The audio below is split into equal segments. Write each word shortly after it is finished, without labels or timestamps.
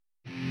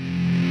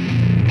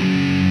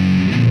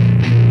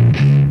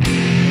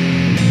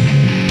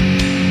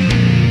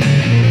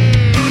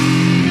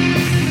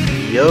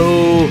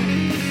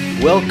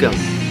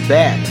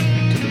bat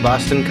to the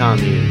Boston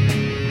Commune.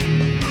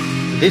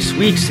 This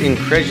week's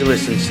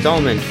incredulous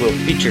installment will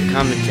feature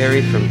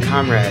commentary from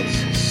comrades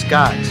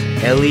Scott,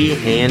 Ellie,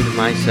 and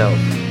myself.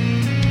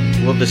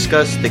 We'll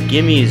discuss the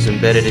gimmies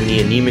embedded in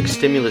the anemic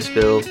stimulus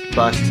bill,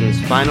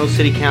 Boston's final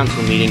city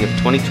council meeting of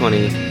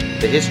 2020,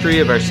 the history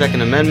of our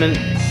Second Amendment,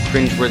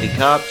 cringeworthy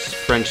cops,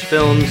 French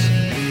films,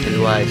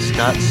 and why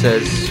Scott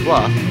says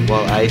Swath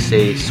while I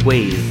say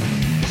Swath.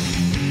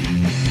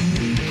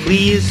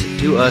 Please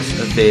do us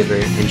a favor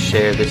and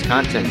share this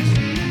content.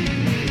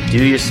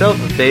 Do yourself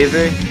a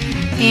favor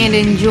and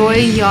enjoy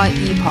your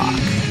epoch.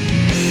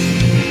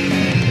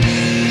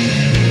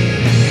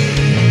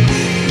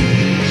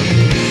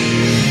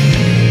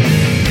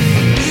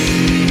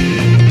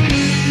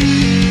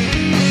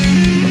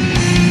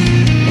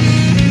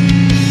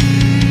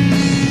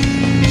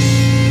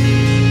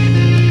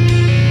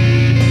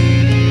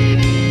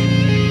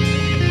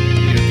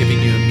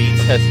 Giving you a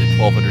means tested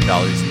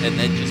 $1,200 and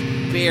then just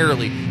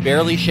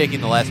barely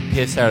shaking the last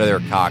piss out of their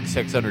cock,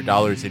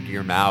 $600 into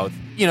your mouth.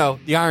 You know,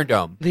 the Iron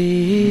Dome.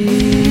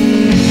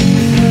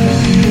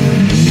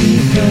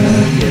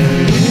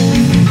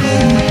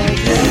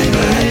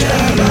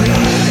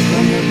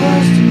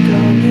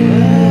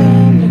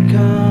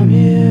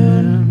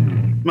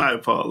 My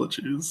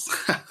apologies.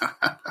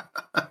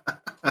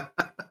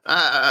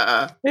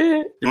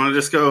 You want to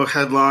just go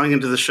headlong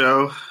into the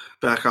show?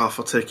 Back off,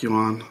 I'll take you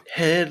on.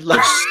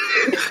 headlong.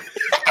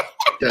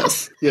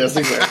 Yes,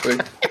 exactly.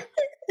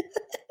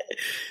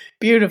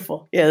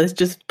 Beautiful. Yeah, let's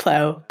just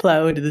plow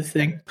into this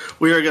thing.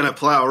 We are going to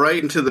plow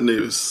right into the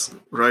news.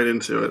 Right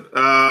into it.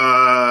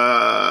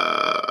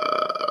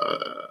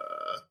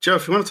 Joe,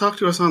 if you want to talk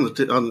to us on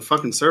the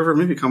fucking server,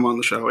 maybe come on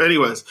the show.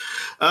 Anyways,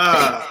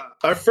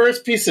 our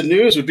first piece of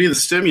news would be the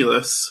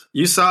stimulus.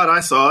 You saw it,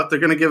 I saw it. They're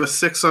going to give us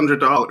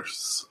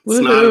 $600.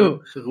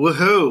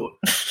 Woohoo!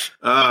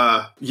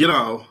 You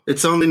know,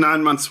 it's only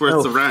 9 months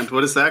worth of rent. What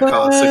does that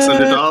cost?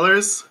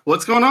 $600?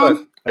 What's going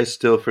on? I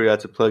still forgot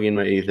to plug in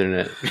my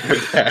Ethernet.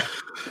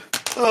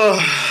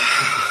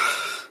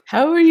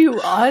 How are you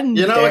on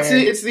You know, there?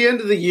 it's the end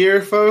of the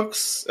year,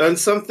 folks, and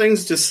some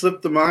things just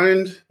slip the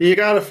mind. You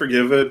gotta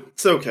forgive it.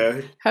 It's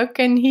okay. How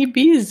can he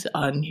be's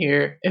on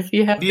here if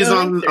you have He's no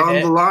on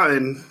internet? the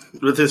line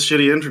with his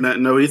shitty internet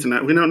and no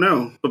Ethernet. We don't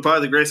know. But by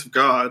the grace of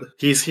God,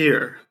 he's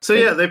here. So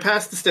yeah, they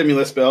passed the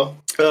stimulus bill.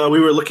 We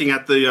were looking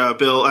at the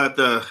bill, at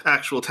the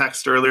actual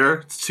text earlier.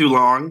 It's too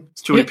long.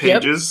 It's too many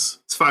pages.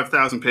 It's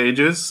 5,000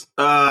 pages.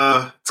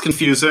 It's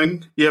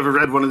confusing. You ever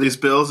read one of these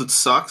bills? It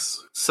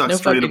sucks. Sucks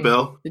to read a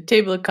bill. The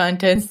table of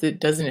contents that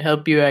doesn't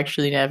help you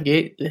actually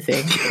navigate the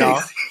thing at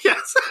all.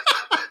 Yes.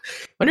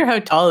 Wonder how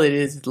tall it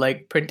is,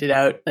 like printed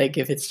out. Like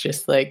if it's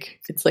just like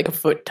it's like a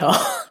foot tall.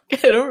 I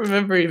don't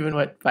remember even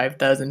what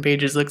 5,000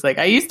 pages looks like.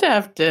 I used to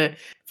have to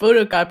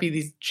photocopy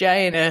these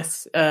giant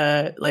ass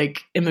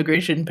like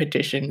immigration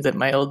petitions at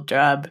my old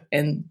job,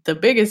 and the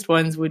biggest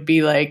ones would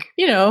be like,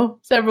 you know,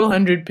 several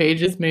hundred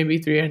pages, maybe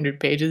 300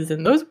 pages,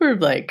 and those were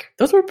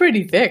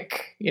pretty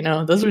thick. You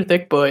know, those were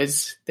thick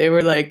boys. They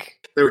were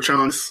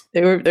chunks.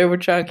 They were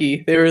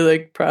chunky. They were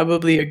like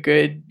probably a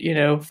good, you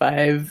know,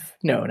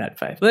 not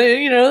 5,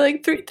 you know,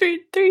 like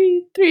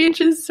 3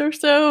 inches or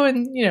so.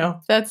 And, you know,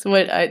 that's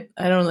what I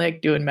don't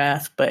like doing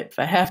math, but if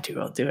I have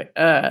to, I'll do it.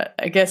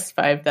 I guess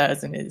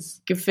 5,000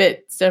 could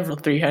fit several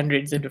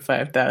 300s into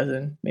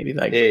 5,000, maybe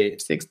like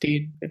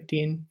 16,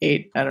 15,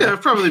 8. I don't know. Yeah,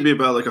 it'd probably be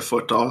about like a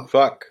foot tall.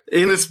 Fuck.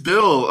 In this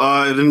bill,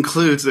 it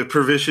includes a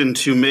provision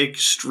to make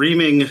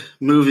streaming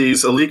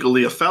movies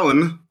illegally a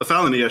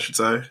felony, I should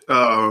say.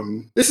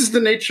 This is the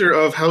nature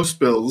of House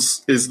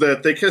bills, is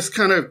that they just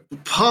kind of,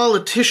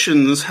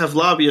 politicians have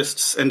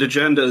lobbyists and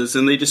agendas,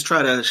 and they just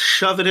try to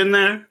shove it in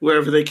there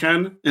wherever they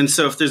can. And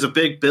so if there's a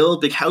big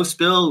House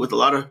bill with a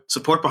lot of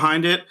support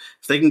behind it,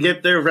 if they can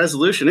get their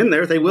resolution in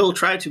there, they will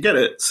try to get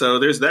it. So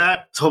there's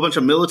that. It's a whole bunch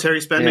of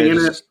military spending in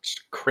it. Just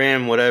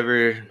cram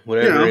whatever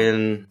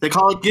in. They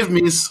call it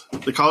gimmies.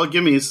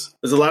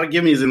 There's a lot of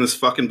gimmies in this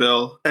fucking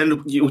bill.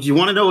 And you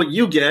want to know what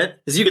you get,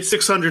 is you get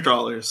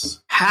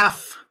 $600.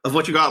 Half of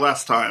what you got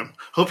last time.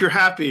 Hope you're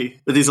happy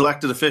with these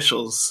elected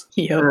officials.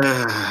 Yep.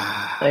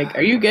 Like,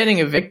 are you getting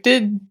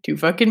evicted? Too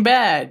fucking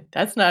bad.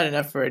 That's not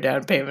enough for a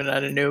down payment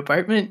on a new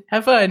apartment.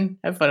 Have fun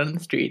on the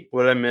street.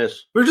 What did I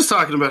miss? We were just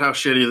talking about how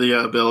shitty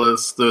the bill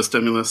is, the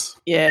stimulus.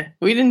 Yeah,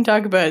 we didn't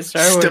talk about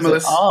Star Wars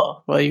at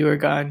all while you were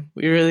gone.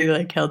 We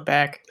really held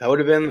back. That would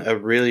have been a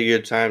really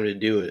good time to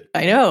do it.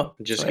 I know.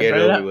 Just get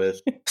it over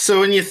with. So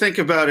when you think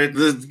about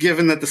it,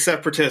 given that the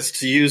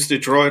Separatists used a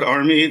droid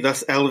army,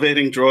 thus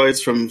elevating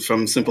droids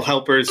from simple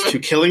helpers to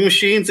killing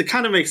machines, it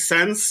kind of makes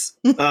sense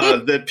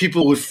that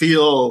people would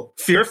feel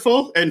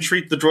fearful and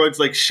treat the droids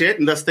like shit,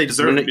 and thus they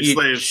deserve to be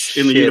slaves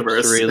in the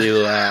universe. Really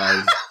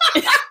loud.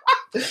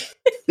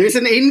 There's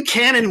an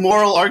in-canon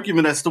moral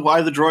argument as to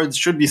why the droids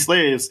should be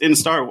slaves in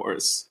Star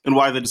Wars, and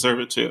why they deserve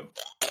it too.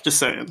 Just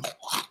saying.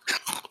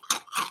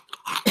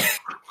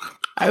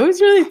 I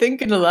was really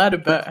thinking a lot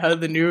about how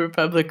the New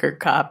Republic are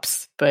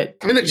cops, but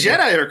I mean, the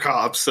Jedi are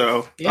cops,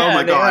 so. Yeah, oh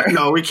my they god, are.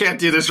 no, we can't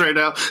do this right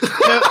now.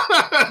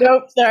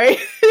 Nope, sorry.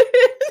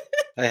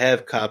 I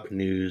have cop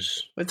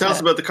news. What's Tell us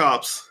that? about the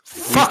cops.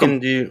 You can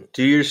do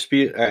your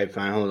speech. All right,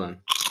 fine. Hold on.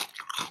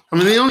 I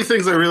mean, the only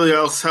things I really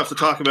else have to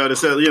talk about is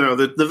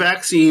that, the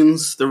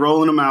vaccines, they're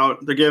rolling them out.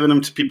 They're giving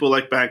them to people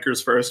like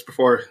bankers first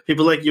before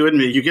people like you and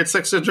me. You get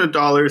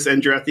 $600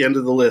 and you're at the end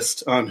of the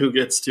list on who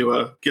gets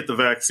to get the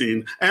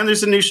vaccine. And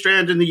there's a new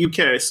strand in the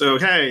UK. So,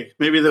 hey,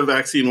 maybe the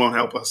vaccine won't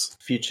help us.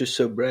 Future's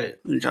so bright.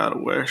 You gotta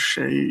wear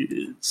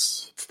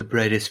shades. It's the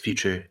brightest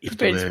future. You have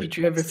to Brightest wear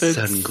future ever, folks.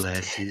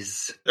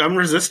 sunglasses. I'm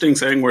resisting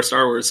saying wear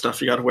Star Wars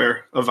stuff. You gotta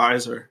wear a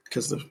visor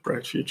because of the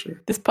bright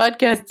future. This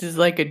podcast is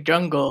like a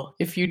jungle.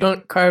 If you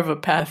don't carve a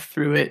path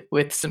through it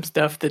with some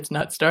stuff that's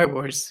not Star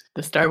Wars,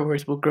 the Star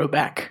Wars will grow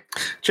back.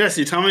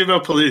 Jesse, tell me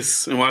about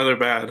police and why they're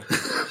bad.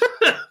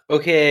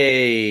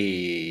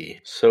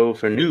 Okay, so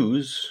for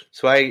news,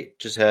 I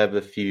just have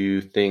a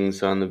few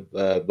things on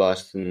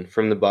the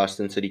from the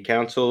Boston City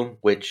Council,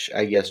 which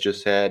I guess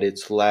just had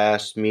its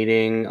last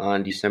meeting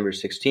on December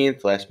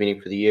 16th, last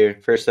meeting for the year.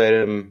 First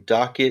item,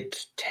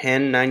 docket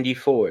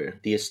 1094,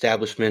 the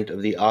establishment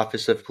of the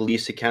Office of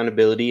Police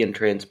Accountability and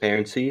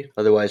Transparency,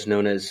 otherwise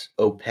known as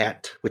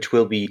OPAT, which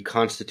will be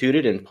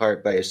constituted in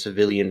part by a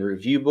Civilian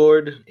Review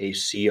Board, a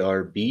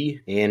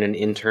CRB, and an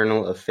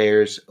Internal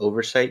Affairs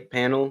Oversight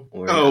Panel,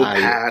 or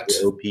Pat.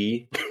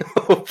 IOP.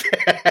 Oh,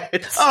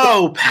 Pat.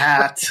 Oh,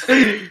 Pat.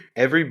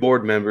 Every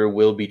board member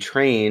will be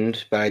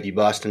trained by the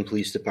Boston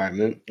Police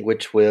Department,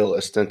 which will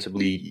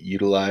ostensibly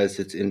utilize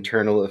its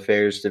Internal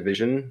Affairs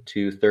Division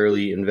to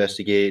thoroughly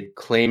investigate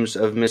claims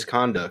of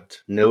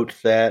misconduct. Note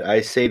that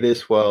I say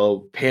this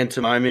while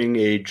pantomiming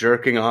a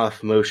jerking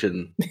off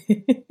motion.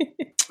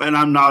 And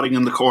I'm nodding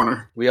in the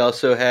corner. We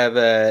also have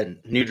a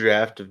new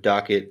draft of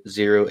docket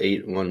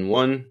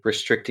 0811,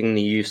 restricting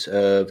the use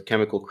of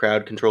chemical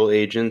crowd control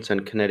agents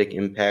and kinetic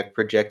impact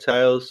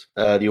projectiles.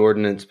 The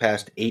ordinance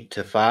passed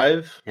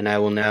 8-5, and I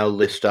will now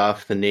list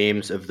off the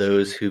names of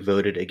those who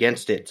voted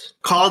against it.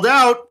 Called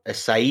out.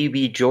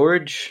 Acaibi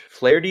George,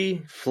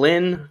 Flaherty,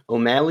 Flynn,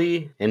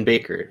 O'Malley, and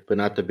Baker, but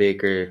not the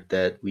Baker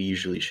that we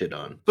usually shit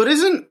on. But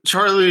isn't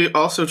Charlie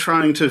also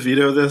trying to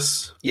veto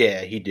this?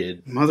 Yeah, he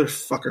did.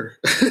 Motherfucker.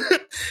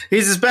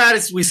 He's as bad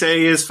as we say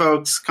he is,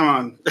 folks. Come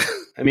on.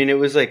 I mean, it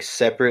was like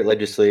separate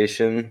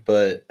legislation,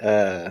 but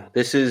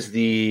this is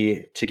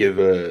to give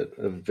a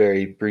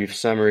very brief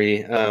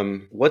summary,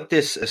 what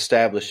this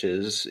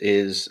establishes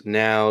is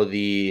now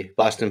the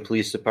Boston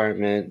Police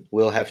Department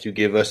will have to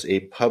give us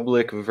a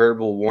public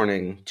verbal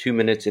warning 2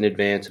 minutes in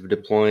advance of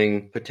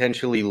deploying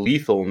potentially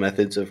lethal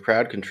methods of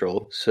crowd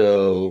control.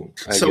 So,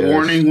 I guess,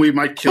 warning, we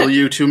might kill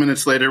you. 2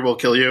 minutes later, we'll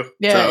kill you.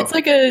 Yeah, So- it's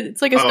like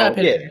a stop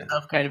hitting yeah.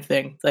 yourself kind of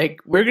thing. It's like,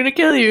 we're gonna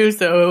kill you,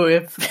 so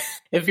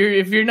if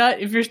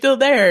you're still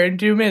there in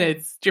 2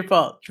 minutes, it's your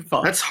fault. It's your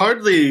fault. That's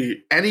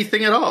hardly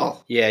anything at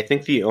all. Yeah, I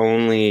think the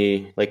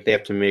only, they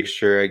have to make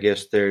sure, I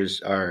guess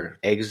are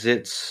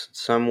exits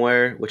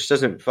somewhere, which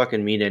doesn't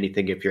fucking mean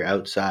anything if you're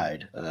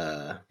outside.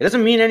 It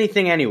doesn't mean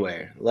anything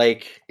anywhere.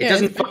 It Yeah,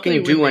 doesn't especially fucking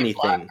when do they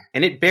anything. block.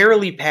 And it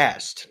barely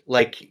passed.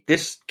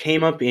 This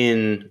came up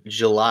in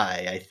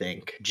July, I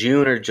think.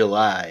 June or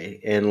July.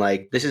 And,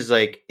 this is,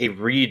 a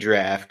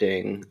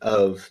redrafting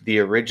of the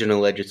original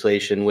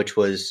legislation, which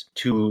was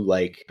to,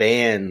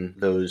 ban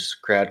those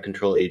crowd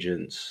control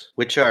agents,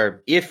 which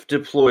are, if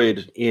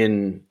deployed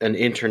in an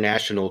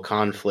international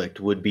conflict,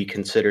 would be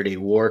considered a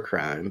war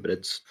crime, but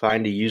it's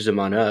fine to use them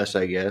on us,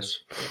 I guess.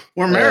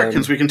 We're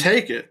Americans. We can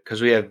take it.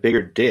 Because we have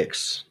bigger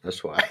dicks.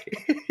 That's why.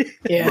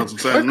 Yeah,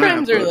 Wasn't saying war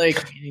crimes that, are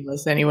but-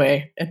 meaningless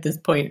anyway at this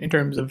point in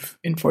terms of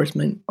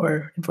enforcement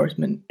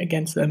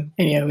against them.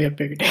 And yeah, we have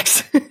bigger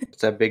dicks.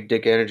 It's that big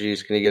dick energy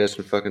is going to get us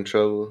in fucking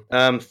trouble.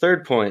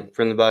 Third point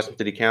from the Boston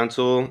City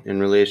Council in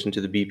relation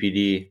to the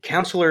BPD.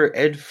 Councilor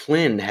Ed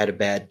Flynn had a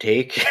bad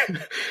take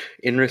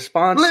in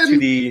response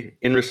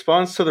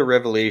to the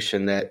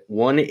revelation that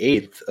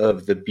 1/8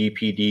 of the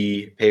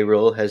BPD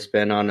payroll has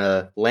been on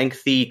a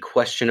lengthy,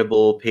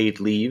 questionable paid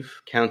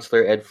leave.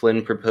 Councilor Ed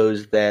Flynn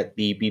proposed that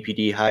the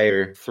BPD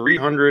hire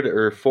 300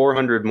 or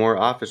 400 more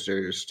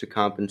officers to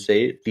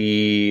compensate.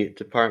 The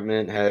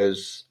department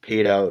has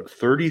paid out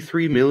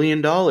 $33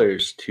 million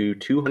to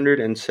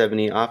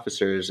 270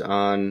 officers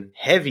on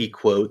heavy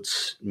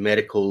quotes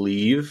medical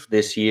leave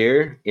this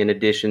year, in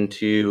addition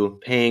to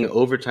paying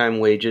overtime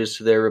wages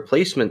to their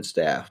replacement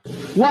staff.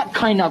 What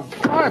kind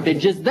of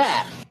garbage is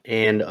that?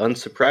 And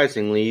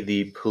unsurprisingly,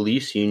 the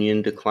police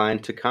union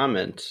declined to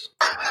comment.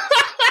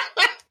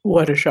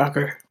 What a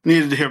shocker.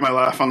 Needed to hear my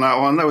laugh on that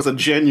one. That was a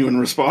genuine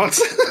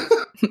response.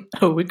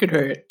 Oh, we could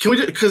hurt. Can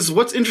we? Because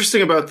what's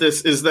interesting about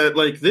this is that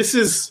this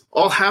is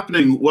all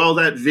happening while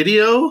that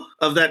video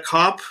of that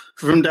cop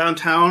from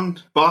downtown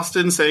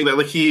Boston saying that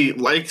he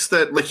likes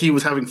that he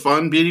was having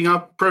fun beating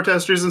up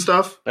protesters and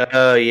stuff.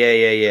 Oh,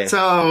 yeah.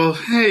 So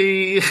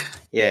hey,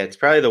 Yeah, it's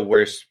probably the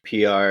worst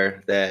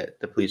PR that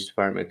the police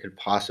department could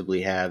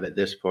possibly have at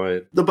this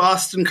point. The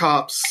Boston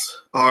cops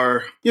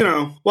are,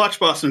 watch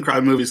Boston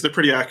crime movies. They're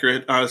pretty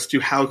accurate as to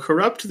how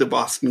corrupt the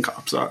Boston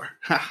cops are.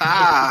 Ha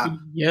ha!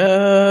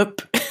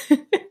 Yup.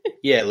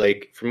 Yeah,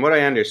 like, from what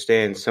I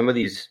understand, some of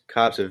these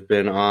cops have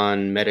been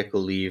on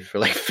medical leave for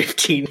like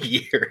 15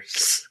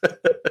 years.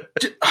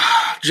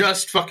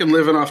 Just fucking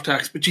living off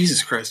tax, but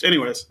Jesus Christ.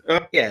 Anyways.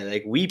 Yeah,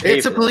 like, we pay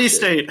It's for a police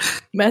that shit.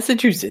 state.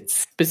 Massachusetts,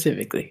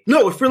 specifically.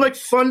 No, if we're like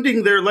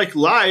funding their like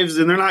lives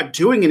and they're not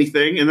doing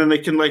anything, and then they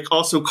can like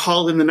also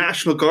call in the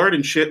National Guard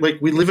and shit, like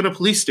we live in a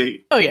police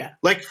state. Oh, yeah.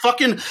 Like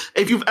fucking,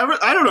 if you've ever,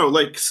 I don't know,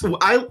 like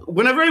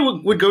whenever I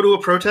would go to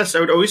a protest, I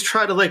would always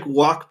try to like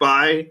walk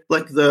by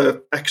like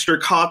the extra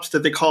cops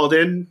that they called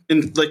in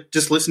and like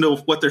just listen to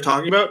what they're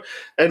talking about.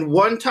 And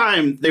one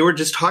time they were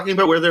just talking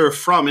about where they were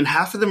from, and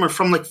half of them are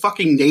from like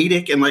fucking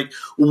Natick and like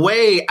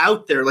way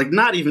out there, like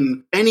not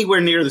even anywhere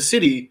near the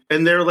city.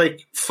 And they're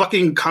like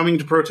fucking coming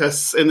to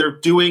protests, and they're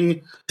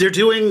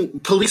doing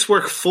police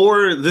work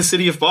for the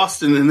city of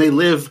Boston, and they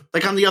live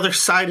like on the other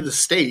side of the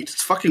state.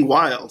 It's fucking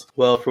wild.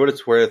 Well, for what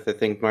it's worth, I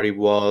think Marty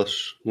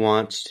Walsh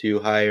wants to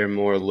hire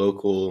more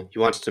local. He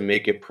wants to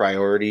make it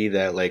priority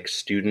that like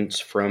students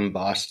from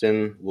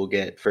Boston will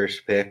get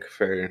first pick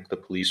for the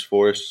police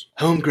force.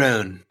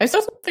 Homegrown. I saw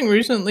something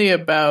recently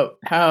about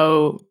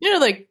how,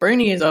 like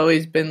Bernie has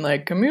always been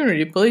like,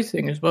 community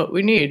policing is what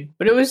we need.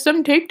 But it was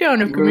some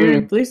takedown of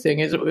community policing.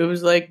 It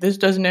was like, this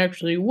doesn't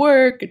actually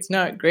work. It's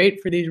not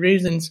great for these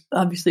reasons.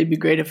 Obviously, it'd be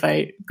great if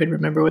I could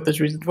remember what those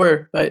reasons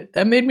were. But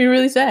that made me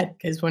really sad,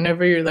 because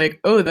whenever you're like,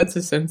 oh, that's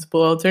a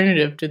sensible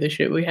alternative to the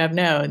shit we have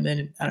now, and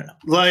then, I don't know.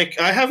 Like,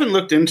 I haven't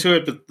looked into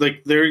it, but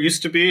like there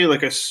used to be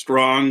like a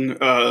strong,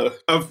 a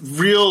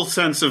real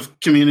sense of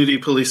community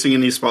policing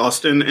in East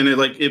Boston, and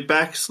it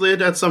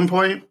backslid at some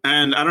point.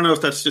 And I don't know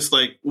if that's just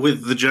like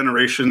with the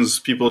generations,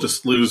 people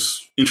just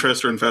lose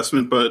interest or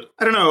investment, but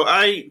I don't know.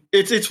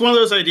 It's one of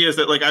those ideas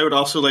that like I would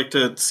also like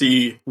to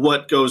see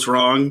what goes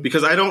wrong,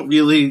 because I don't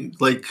really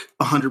like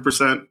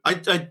 100%. I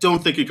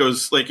don't think it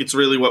goes like it's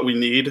really what we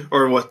need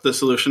or what the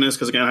solution is,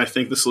 because again, I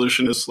think the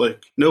solution is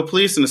like no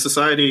police in a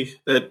society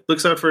that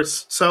looks out for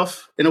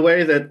itself in a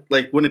way that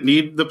like wouldn't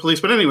need the police.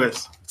 But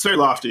anyways, it's very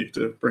lofty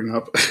to bring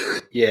up.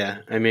 Yeah,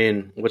 I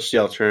mean, what's the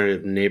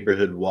alternative?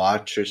 Neighborhood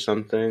watch or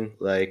something?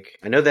 Like,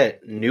 I know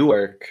that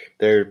Newark,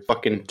 their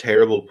fucking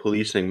terrible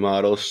policing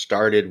model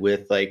started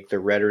with like the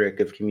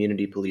rhetoric of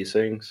community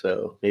policing,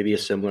 so maybe a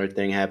similar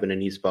thing happened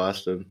in East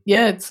Boston.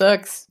 Yeah, it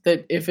sucks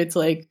that if it's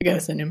like, I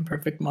guess, an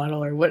imperfect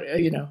model, or what,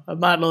 a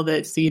model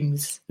that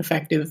seems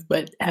effective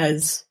but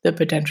has the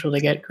potential to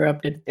get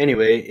corrupted.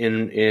 Anyway,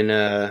 in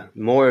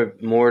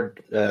more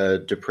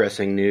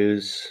depressing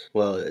news,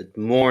 well, it's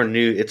more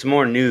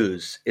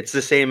news. It's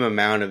the same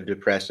amount of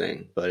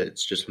depressing, but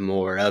it's just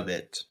more of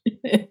it.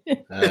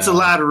 It's a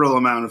lateral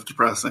amount of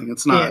depressing.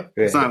 It's not.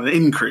 Yeah. It's not an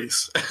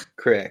increase.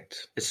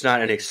 Correct. It's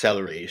not an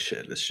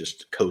acceleration. It's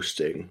just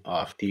coasting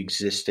off the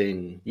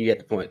existing. You get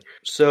the point.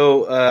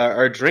 So,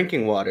 our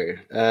drinking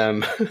water.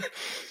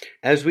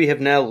 As we have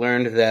now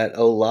learned that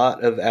a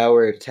lot of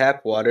our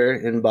tap water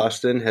in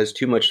Boston has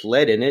too much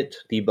lead in it,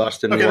 the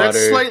Boston Water...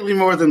 that's slightly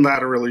more than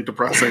laterally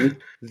depressing.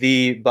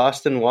 The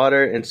Boston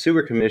Water and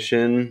Sewer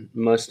Commission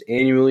must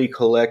annually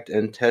collect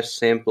and test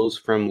samples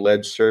from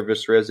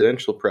lead-service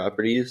residential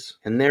properties,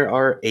 and there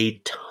are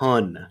a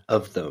ton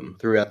of them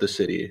throughout the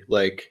city.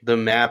 Like, the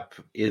map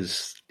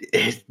is...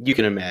 You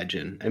can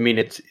imagine. I mean,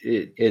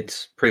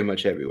 it's pretty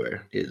much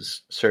everywhere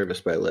is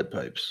serviced by lead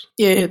pipes.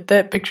 Yeah,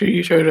 that picture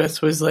you showed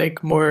us was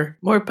like more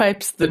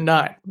pipes than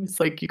not. It's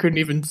like you couldn't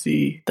even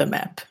see the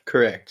map.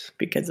 Correct.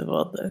 Because of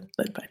all the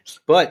lead pipes.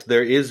 But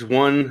there is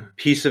one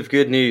piece of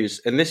good news,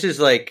 and this is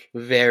like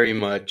very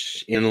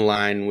much in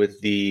line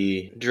with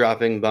the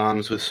dropping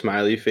bombs with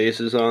smiley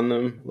faces on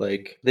them.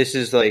 Like, this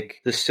is like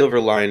the silver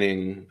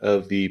lining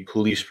of the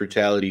police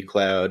brutality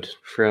cloud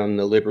from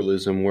the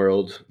liberalism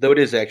world, though it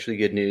is actually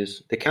good news.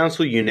 The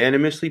council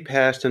unanimously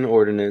passed an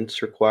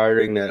ordinance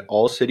requiring that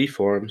all city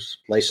forms,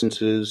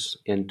 licenses,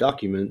 and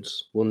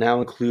documents will now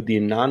include the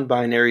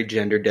non-binary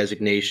gender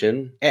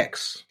designation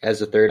X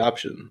as a third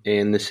option,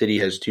 and the city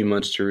has 2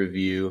 months to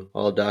review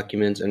all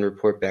documents and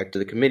report back to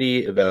the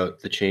committee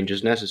about the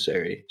changes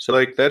necessary. So,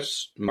 like,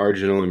 that's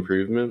marginal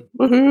improvement.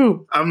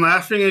 Woohoo! I'm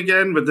laughing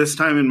again, but this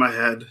time in my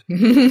head.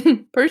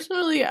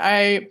 Personally,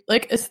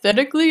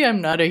 aesthetically, I'm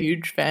not a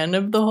huge fan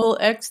of the whole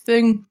X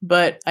thing,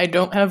 but I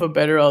don't have a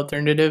better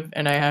alternative,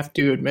 and I have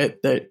to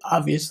admit that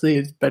obviously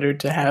it's better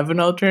to have an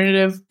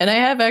alternative, and I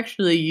have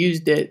actually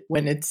used it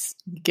when it's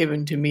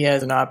given to me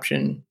as an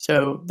option,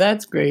 so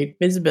that's great.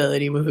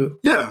 Visibility, woohoo.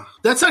 Yeah,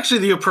 that's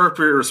actually the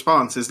appropriate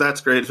response, is that's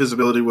great,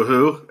 visibility,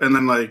 woohoo, and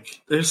then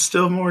like, there's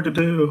still more to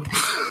do.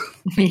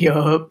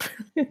 Yup.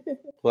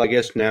 Well, I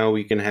guess now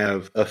we can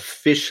have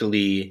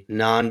officially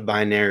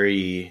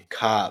non-binary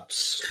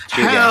cops.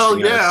 Hell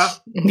yeah.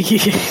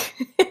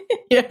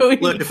 Yeah,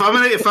 Look, if I'm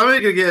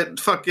gonna get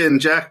fucking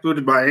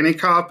jackbooted by any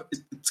cop,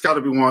 it's got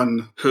to be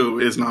one who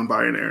is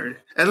non-binary.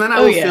 And then I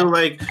Oh, will yeah. feel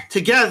like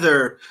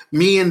together,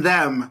 me and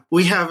them,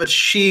 we have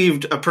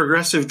achieved a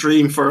progressive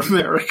dream for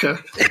America.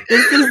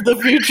 This is the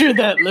future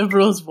that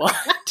liberals want.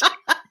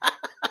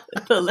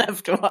 The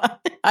left want.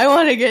 I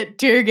want to get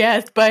tear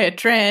gassed by a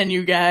tran,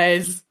 you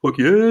guys. Fuck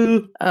yeah.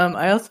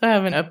 I also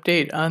have an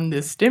update on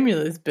the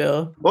stimulus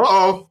bill.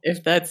 Uh-oh.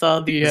 If that's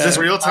all the Is this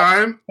real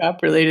time?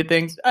 cop-related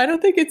things. I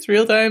don't think it's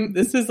real time.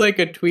 This is like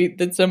a tweet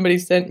that somebody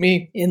sent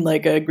me in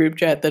like a group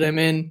chat that I'm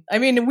in. I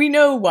mean, we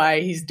know why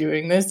he's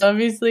doing this,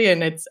 obviously,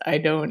 and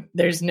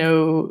there's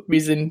no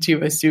reason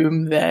to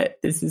assume that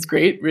this is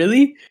great,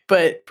 really.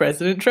 But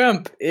President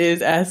Trump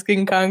is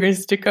asking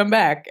Congress to come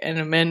back and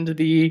amend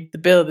the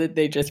bill that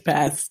they just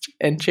passed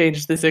and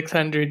change the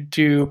 $600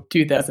 to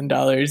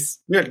 $2,000.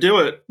 Yeah, do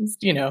it. It's,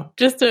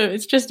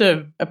 it's just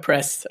a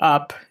press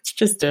op. It's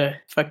just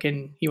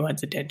he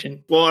wants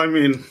attention. Well, I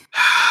mean,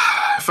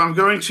 if I'm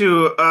going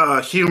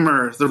to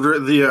humor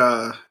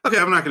the okay,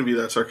 I'm not going to be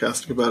that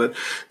sarcastic about it.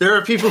 There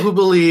are people who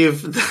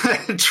believe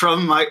that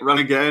Trump might run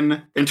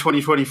again in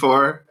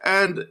 2024,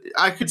 and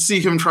I could see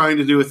him trying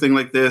to do a thing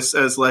like this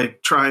as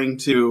like trying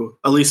to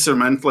at least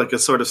cement like a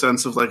sort of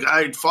sense of like,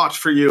 I fought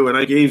for you and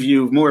I gave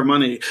you more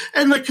money,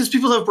 and like because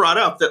people have brought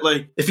up that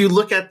like if you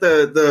look at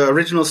the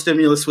original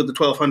stimulus with the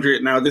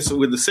 1,200, now this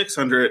with the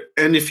 600,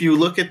 and if you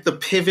look at the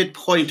pivot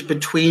point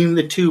between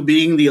the two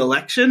being the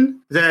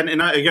election, then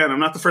I'm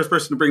not the first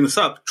person to bring this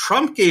up.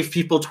 Trump gave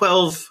people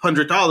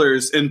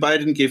 $1,200 and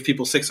Biden gave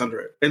people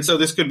 $600. And so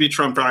this could be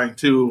Trump trying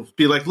to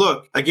be like,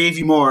 look, I gave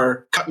you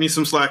more, cut me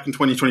some slack in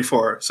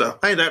 2024. So,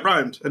 hey, that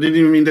rhymed. I didn't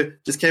even mean to,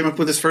 just came up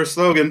with his first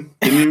slogan.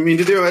 Didn't even mean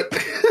to do it.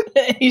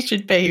 He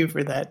should pay you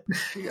for that.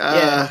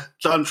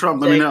 John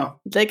Trump, let me know.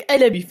 It's like, I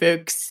love you,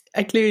 folks.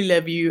 I clearly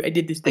love you. I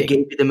did this I thing.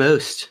 gave you the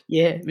most.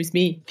 Yeah, it was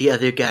me. The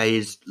other guy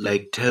is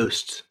like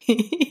toast.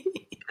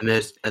 The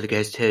most other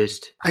guy's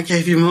toast. I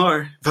gave you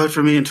more. Vote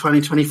for me in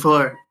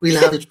 2024. We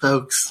love it,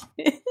 folks.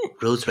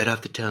 Rolls right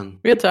off the tongue.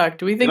 Real talk.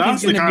 Do we It think he's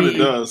honestly going kind to of be?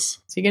 does.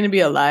 Is he going to be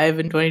alive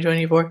in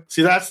 2024?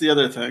 See, that's the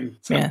other thing.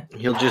 So, Yeah.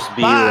 He'll just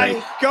be Bye.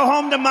 like, Go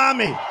home to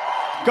mommy.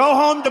 Go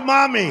home to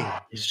mommy.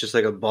 he's just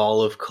like a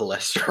ball of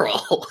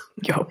cholesterol.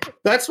 Yup.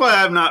 That's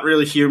why I'm not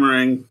really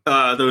humoring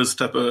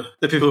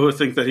the people who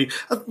think that he.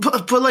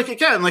 But like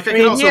again, like I can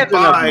he also has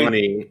enough buy.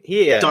 money.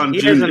 He Don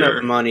has Jr.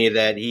 enough money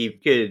that he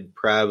could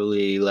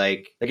probably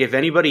like if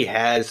anybody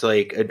has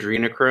like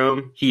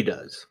adrenochrome, he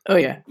does. Oh,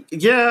 yeah.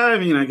 Yeah, I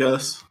mean, I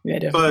guess, Yeah,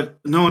 definitely. but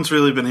no one's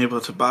really been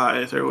able to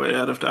buy their way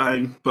out of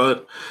dying.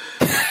 But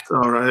it's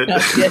all right.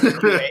 Not yet,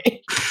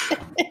 anyway.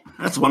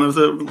 That's one of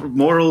the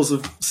morals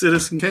of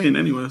Citizen Kane,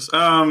 anyways.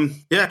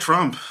 Yeah,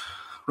 Trump,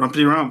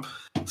 Rumpty Rump.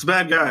 It's a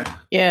bad guy.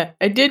 Yeah,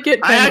 I did get.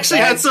 I kind of actually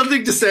bad- had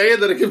something to say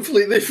and then I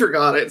completely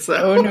forgot it. So.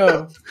 Oh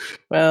no.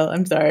 Well,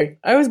 I'm sorry.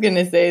 I was going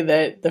to say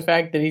that the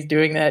fact that he's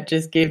doing that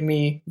just gave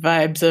me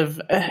vibes of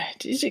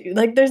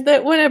like there's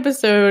that one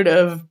episode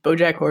of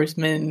BoJack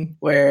Horseman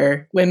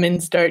where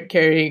women start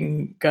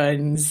carrying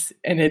guns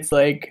and it's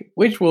like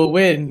which will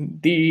win,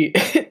 the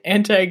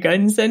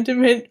anti-gun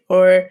sentiment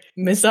or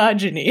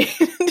misogyny?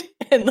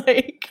 And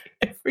like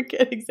I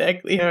forget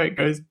exactly how it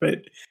goes, but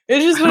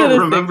it's just I one of don't those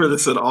remember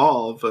things. this at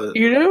all, but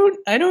You don't?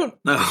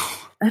 no.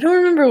 I don't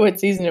remember what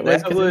season it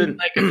was That because I would- didn't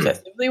like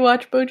obsessively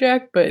watch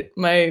BoJack, but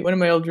one of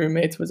my old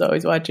roommates was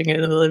always watching it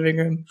in the living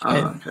room. Oh,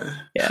 And, okay.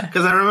 yeah,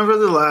 Because I remember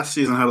the last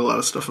season had a lot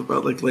of stuff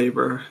about like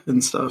labor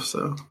and stuff,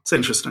 so it's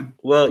interesting.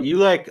 Well, you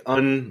like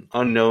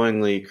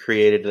unknowingly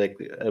created like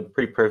a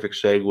pretty perfect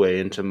segue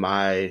into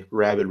my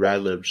Rabid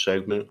Radlib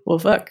segment. well,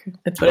 fuck,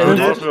 that's what I Oh, live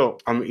did- for. Also,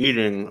 I'm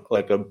eating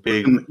like a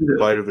big Eat it.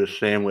 bite of a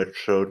sandwich,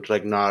 so it's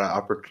like not an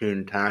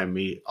opportune time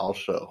to eat.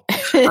 Also, I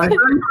thought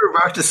you were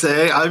about to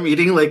say I'm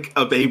eating like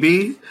a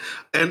baby,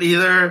 and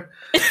either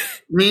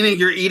meaning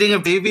you're eating a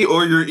baby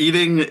or you're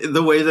eating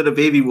the way that a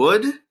baby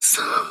would.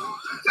 So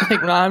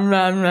Like ram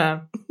ram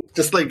ram.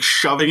 just like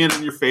shoving it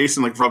in your face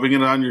and like rubbing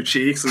it on your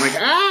cheeks and like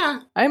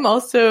I'm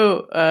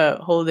also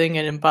holding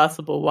an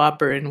Impossible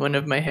Whopper in one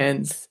of my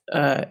hands.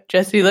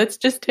 Jesse, let's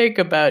just take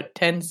about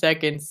 10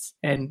 seconds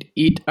and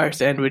eat our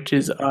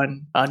sandwiches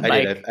on I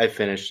mic. did. I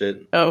finished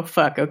it. Oh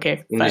fuck.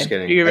 Okay, I'm fine. just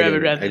kidding. Do your I rabbit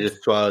didn't. rather. I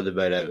just swallowed the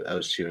bite I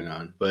was chewing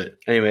on. But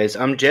anyways,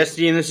 I'm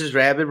Jesse and this is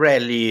Rabid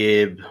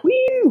Radlib.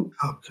 Woo!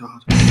 oh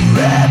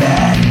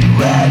god.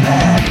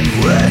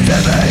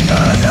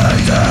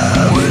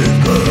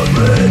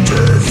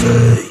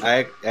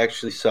 I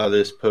actually saw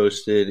this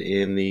posted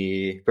in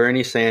the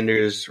Bernie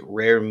Sanders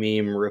Rare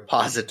Meme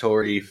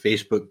Repository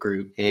Facebook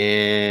group,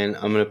 and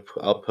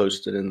I'll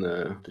post it in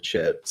the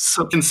chat.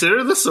 So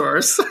consider the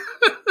source.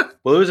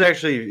 Well,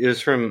 it was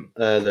from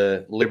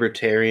the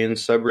Libertarian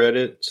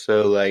subreddit,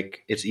 so like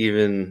it's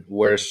even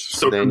worse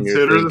So than you're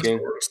consider the thinking.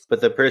 source.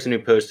 But the person who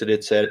posted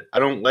it said, "I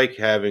don't like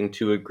having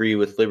to agree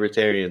with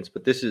libertarians,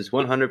 but this is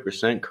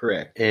 100%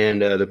 correct."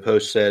 And the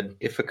post said,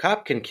 "If a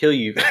cop can kill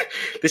you,"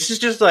 this is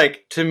just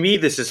like, to me,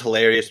 this is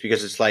hilarious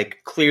because it's like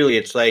clearly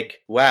it's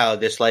like, wow,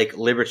 this like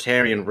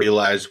libertarian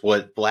realized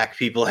what black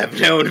people have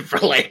known for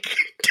like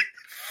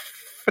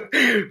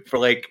for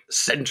like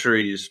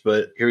centuries,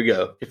 but here we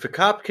go. If a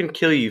cop can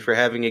kill you for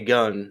having a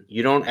gun,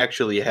 you don't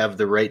actually have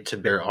the right to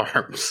bear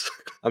arms.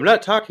 I'm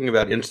not talking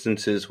about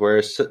instances where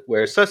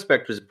a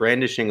suspect was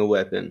brandishing a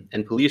weapon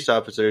and police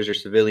officers or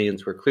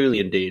civilians were clearly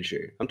in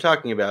danger. I'm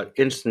talking about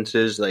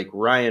instances like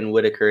Ryan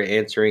Whitaker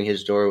answering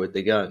his door with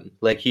a gun,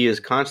 like he is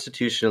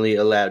constitutionally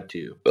allowed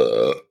to.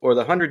 Or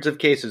the hundreds of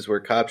cases where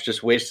cops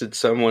just wasted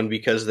someone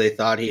because they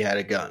thought he had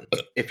a gun.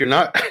 If you're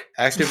not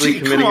actively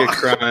committing a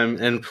crime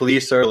and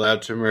police are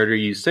allowed to murder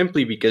you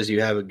simply because you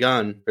have a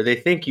gun, or they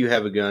think you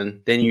have a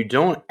gun, then you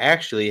don't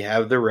actually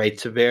have the right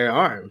to bear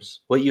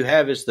arms. What you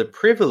have is the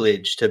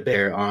privilege to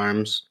bear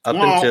arms up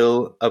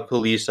until a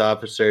police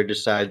officer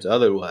decides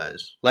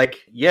otherwise. Like,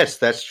 yes,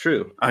 that's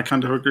true. I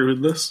kind of agree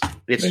with this.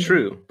 It's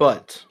true,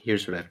 but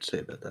here's what I have to say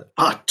about that.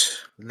 But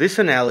this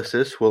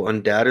analysis will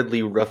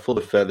undoubtedly ruffle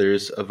the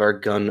feathers of our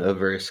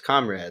gun-averse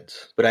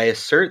comrades, but I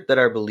assert that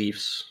our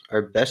beliefs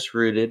are best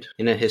rooted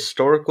in a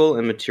historical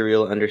and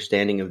material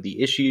understanding of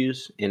the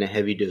issues and a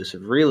heavy dose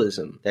of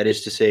realism. That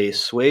is to say,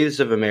 swathes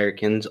of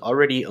Americans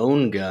already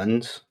own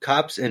guns,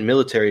 cops and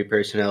military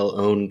personnel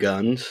own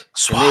guns.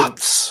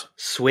 Swaths.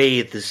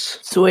 Swathes.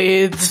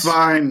 It's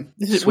fine.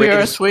 We are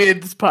a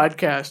Swathes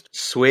podcast.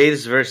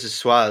 Swathes versus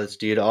swaths,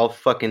 dude, all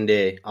fucking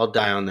day. I'll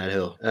die on that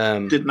hill.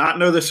 Did not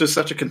know this was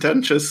such a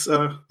contentious.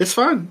 It's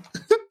fine.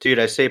 Dude,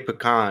 I say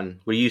pecan.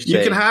 What do you say?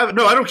 You can have it.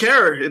 No, I don't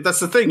care. That's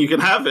the thing. You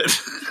can have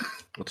it.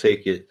 I'll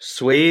take it.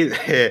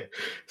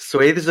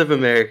 Swathes of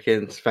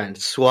Americans, fine.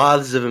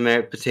 Swaths of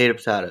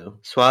potato.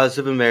 Swaths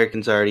of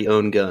Americans already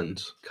own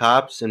guns.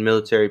 Cops and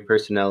military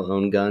personnel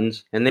own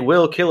guns, and they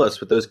will kill us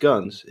with those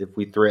guns if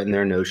we threaten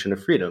their notion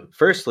of freedom.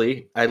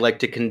 Firstly, I'd like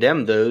to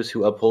condemn those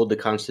who uphold the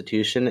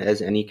Constitution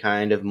as any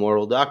kind of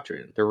moral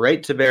doctrine. The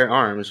right to bear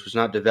arms was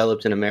not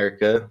developed in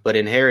America, but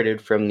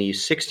inherited from the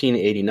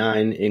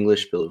 1689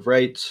 English Bill of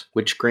Rights,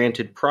 which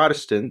granted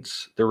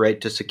Protestants the right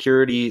to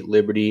security,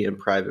 liberty, and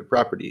private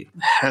property.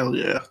 Hell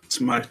yeah.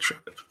 It's my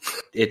tribe.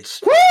 It's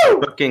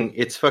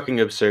fucking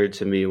absurd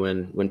to me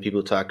when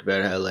people talk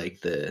about how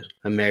like the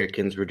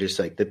Americans were just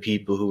like the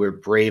people who were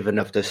brave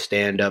enough to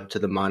stand up to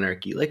the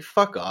monarchy. Like,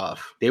 fuck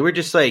off. They were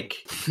just like,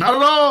 not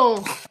at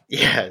all.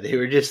 Yeah, they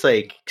were just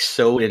like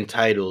so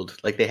entitled.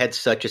 Like they had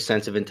such a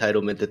sense of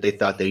entitlement that they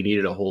thought they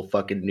needed a whole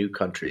fucking new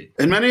country.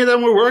 And many of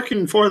them were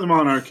working for the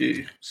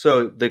monarchy.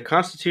 So the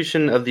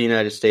Constitution of the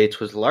United States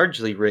was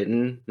largely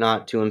written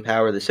not to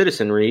empower the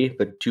citizenry,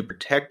 but to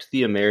protect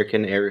the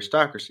American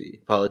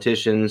aristocracy,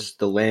 politicians,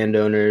 the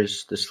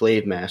landowners, the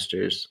slave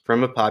masters,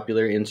 from a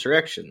popular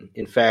insurrection.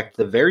 In fact,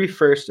 the very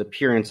first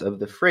appearance of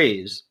the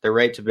phrase, the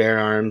right to bear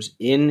arms,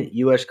 in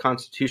U.S.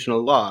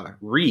 constitutional law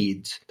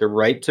reads, the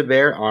right to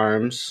bear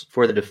arms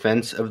for the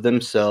defense of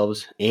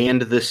themselves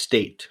and the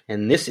state.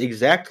 And this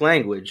exact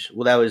language,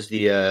 well, that was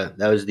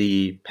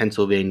the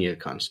Pennsylvania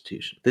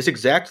Constitution. This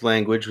exact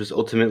language was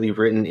ultimately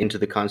written into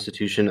the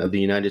Constitution of the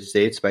United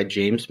States by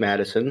James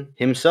Madison,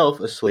 himself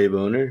a slave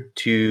owner,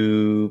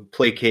 to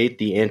placate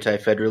the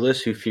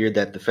anti-federalists who feared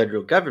that the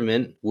federal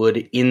government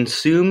would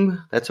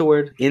insume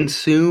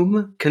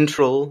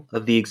control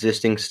of the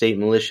existing state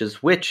militias,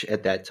 which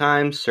at that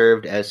time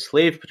served as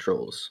slave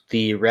patrols.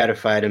 The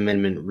ratified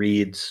amendment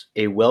reads,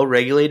 a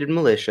well-regulated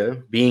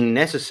militia, being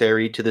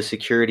necessary to the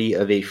security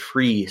of a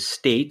free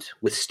state,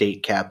 with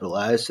state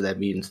capitalized, so that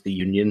means the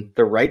Union,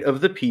 the right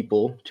of the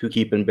people to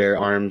keep and bear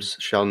arms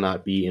shall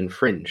not be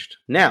infringed.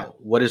 Now,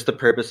 what is the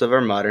purpose of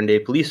our modern-day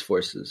police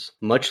forces?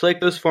 Much like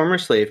those former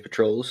slave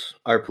patrols,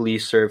 our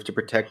police serve to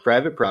protect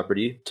private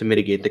property, to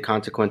mitigate the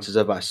consequences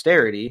of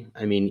austerity.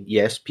 I mean,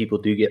 yes, people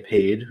do get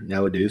paid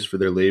nowadays for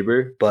their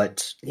labor,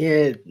 but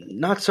yeah,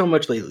 not so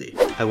much lately.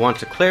 I want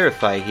to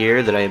clarify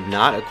here that I am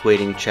not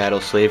equating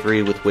chattel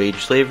slavery with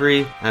wage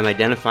slavery. I'm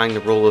identifying the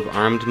role of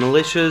armed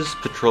militias,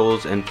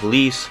 patrols, and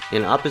police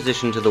in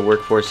opposition to the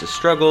workforce's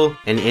struggle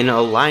and in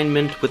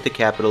alignment with the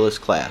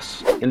capitalist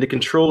class, and to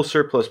control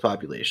surplus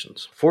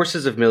populations.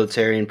 Forces of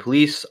military and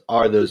police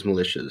are those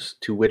militias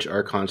to which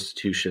our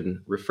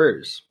Constitution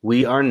refers.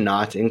 We are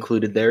not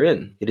included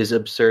therein. It is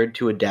absurd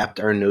to adapt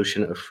our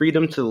notion of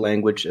freedom to the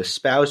language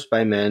espoused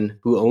by men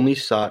who only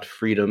sought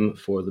freedom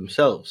for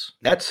themselves.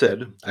 That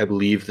said, I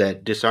believe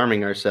that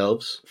disarming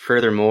ourselves,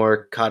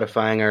 furthermore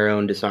codifying our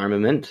own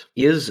disarmament,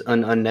 is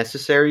an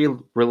unnecessary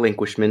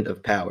relinquishment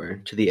of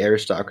power to the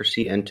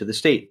aristocracy and to the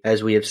state.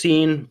 As we have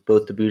seen,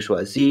 both the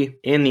bourgeoisie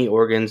and the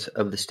organs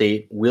of the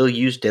state will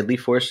use deadly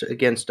force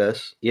against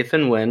us if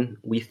and when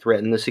we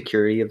threaten the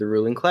security of the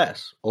ruling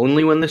class.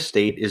 Only when the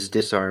state is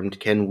disarmed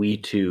can we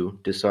too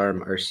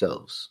disarm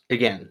ourselves.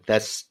 Again,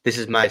 this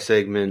is my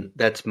segment.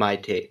 That's my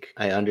take.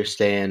 I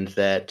understand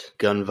that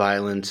gun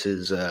violence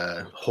is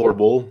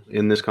horrible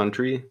in this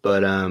country,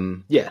 but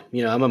yeah,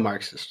 I'm a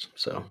Marxist,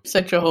 so.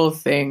 Such a whole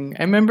thing.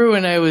 I remember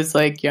when I was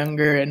like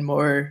younger and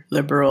more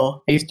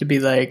liberal, I used to be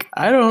like,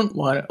 I don't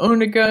want to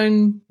own a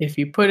gun. If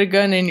you put a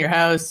gun in your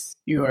house,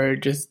 you are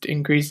just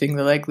increasing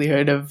the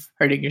likelihood of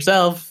hurting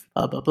yourself,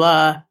 blah, blah,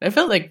 blah. I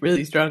felt like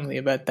really strongly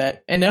about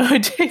that. And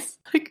nowadays,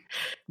 like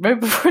right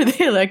before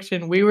the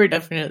election, we were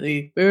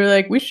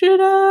like, we should,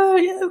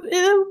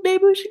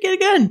 maybe we should get a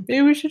gun.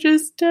 Maybe we should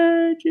just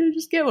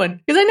get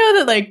one. Because I know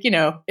that, like,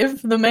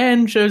 if the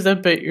man shows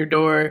up at your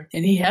door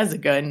and he has a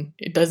gun,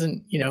 it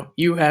doesn't,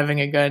 you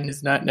having a gun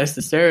is not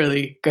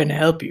necessarily going to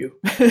help you.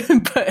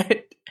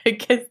 But I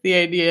guess the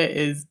idea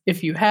is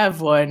if you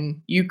have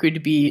one, you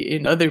could be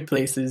in other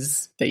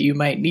places that you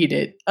might need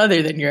it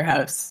other than your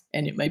house.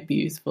 And it might be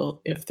useful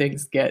if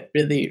things get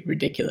really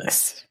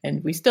ridiculous.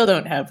 And we still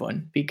don't have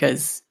one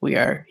because we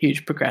are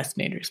huge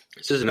procrastinators.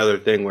 This is another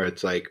thing where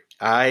it's like,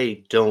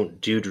 I don't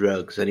do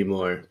drugs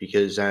anymore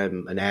because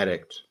I'm an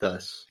addict.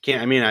 Thus,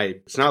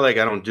 it's not like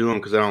I don't do them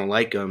because I don't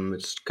like them.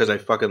 It's because I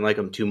fucking like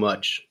them too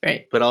much.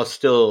 Right. But I'll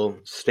still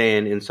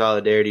stand in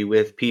solidarity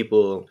with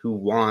people who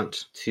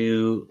want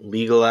to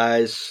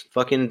legalize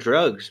fucking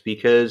drugs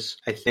because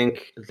I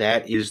think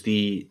that is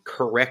the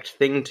correct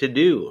thing to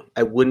do.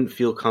 I wouldn't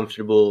feel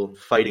comfortable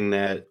fighting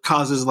that.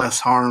 Causes less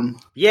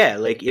harm. Yeah,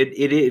 like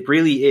it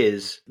really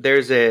is.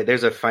 There's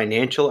a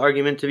financial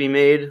argument to be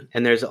made,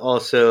 and there's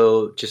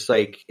also just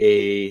like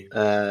a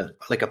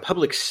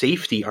public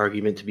safety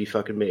argument to be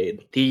fucking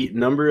made. The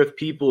number of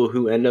people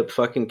who end up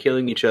fucking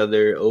killing each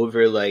other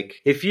over,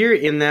 like, if you're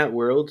in that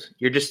world,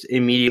 you're just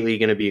immediately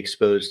going to be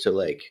exposed to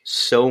like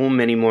so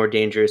many more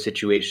dangerous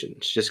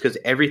situations just because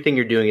everything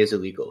you're doing is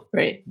illegal.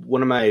 Right.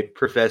 One of my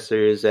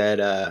professors at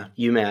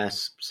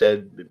UMass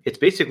said it's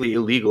basically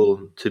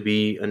illegal to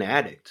be an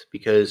addict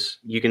because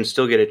you can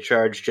still get a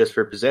charge just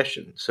for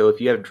possession. So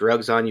if you have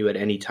drugs on you at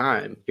any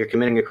time, you're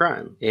committing a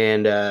crime.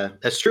 And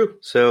that's true.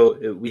 So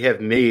we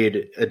have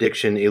made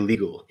addiction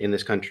illegal in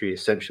this country,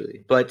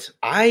 essentially. But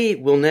I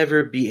will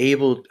never be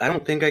able, I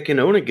don't think I can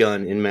own a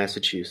gun in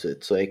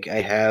Massachusetts. Like,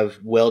 I have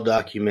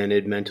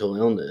well-documented mental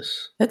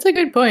illness. That's a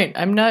good point.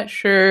 I'm not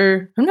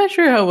sure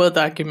how well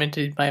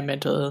documented my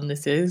mental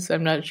illness is.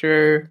 I'm not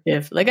sure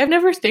if, like, I've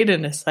never stayed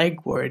in a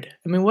psych ward.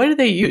 I mean, what do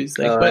they use?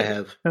 Like, I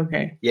have.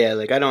 Okay. Yeah,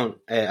 like, I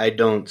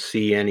don't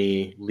see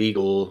any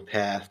legal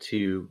path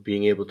to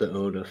being able to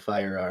own a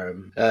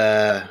firearm.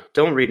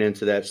 Don't read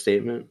into that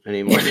statement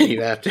anymore than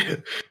you have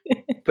to.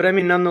 But I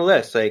mean,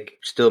 nonetheless, like,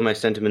 still my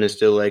sentiment is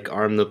still like,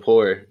 arm the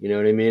poor. You know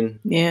what I mean?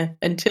 Yeah.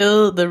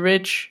 Until the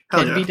rich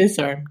can be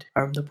disarmed,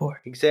 arm the poor.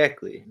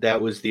 Exactly.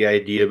 That was the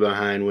idea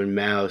behind when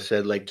Mao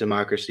said, like,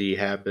 democracy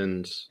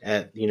happens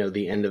at,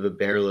 the end of a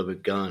barrel of a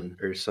gun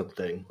or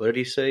something. What did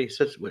he say? He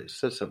said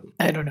something.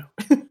 I don't know.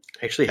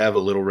 I actually have a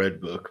little red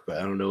book, but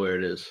I don't know where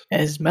it is.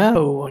 As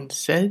Mao once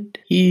said,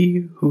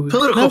 he who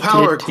political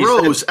power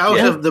grows out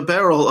of the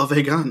barrel of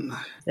a gun.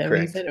 Is that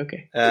what he said?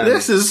 Okay.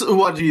 This is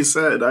what he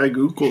said. I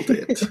Googled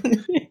it.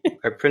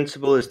 Our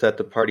principle is that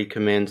the party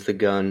commands the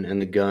gun,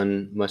 and the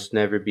gun must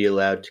never be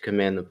allowed to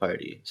command the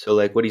party. So,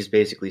 like, what he's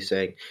basically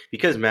saying,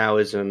 because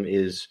Maoism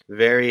is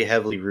very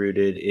heavily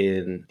rooted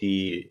in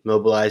the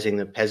mobilizing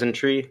the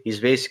peasantry, he's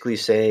basically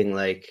saying,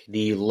 like,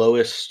 the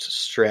lowest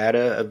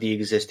strata of the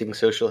existing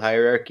social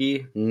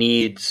hierarchy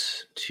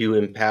needs to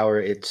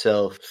empower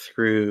itself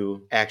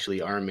through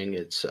actually arming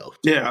itself.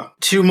 Yeah,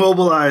 to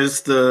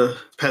mobilize the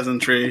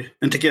peasantry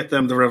and to get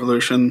them the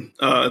revolution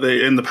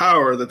and the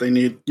power that they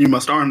need, you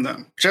must arm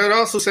them. Which I would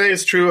also say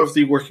is true of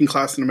the working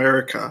class in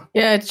America.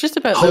 Yeah, it's just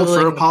about Hold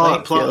for applause.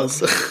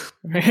 applause.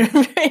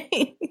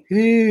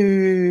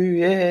 Ooh,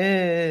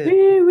 yeah.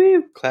 Woo,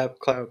 woo. Clap,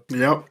 clap.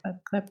 Yep.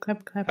 Clap,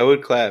 clap, clap. I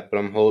would clap, but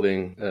I'm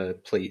holding a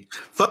plate.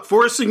 Fuck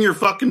forcing your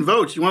fucking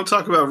vote. You want to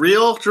talk about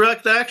real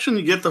direct action?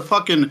 You get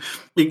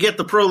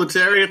the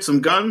proletariat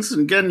some guns,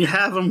 and again, you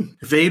have them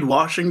invade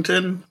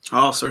Washington.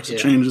 All sorts of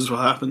changes will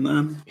happen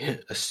then.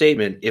 A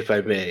statement, if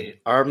I may.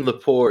 Arm the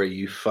poor,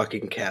 you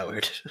fucking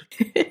coward.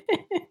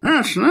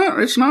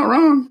 It's not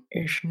wrong.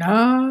 It's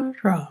not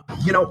wrong.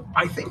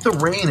 I think the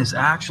rain is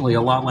actually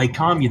a lot like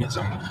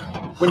communism.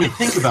 When you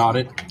think about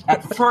it,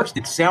 at first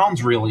it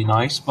sounds really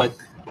nice, but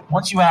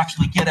once you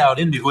actually get out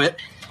into it,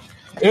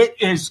 it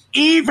is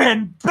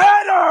even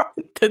better!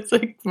 That's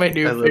like my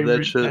new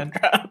favorite sound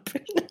drop.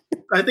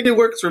 I think it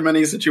works for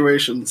many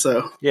situations,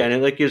 so. Yeah,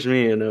 and it gives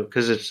me,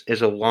 because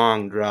it's a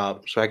long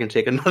drop, so I can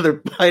take another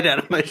bite out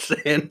of my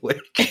sandwich.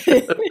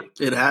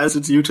 It has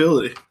its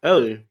utility.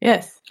 Oh,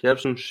 yes. You have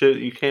some shit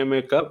you can't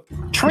make up?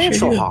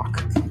 Tarantula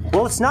hawk.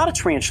 Well, it's not a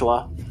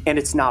tarantula, and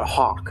it's not a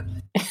hawk.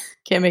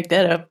 Can't make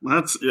that up.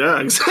 Yeah,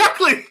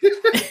 exactly.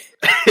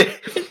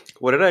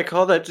 What did I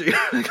call that?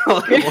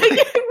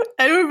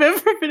 I don't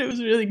remember, but it was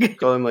really good.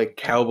 Call him like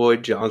Cowboy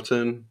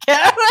Johnson.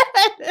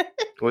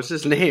 What's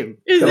his name?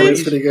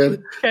 That's pretty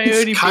good.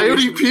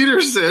 Coyote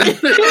Peterson.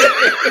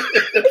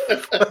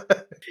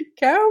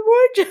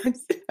 Cowboy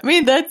Johnson. I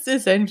mean, that's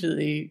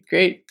essentially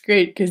great,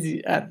 because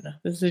I don't know.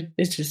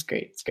 It's just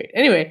great. It's great.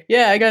 Anyway,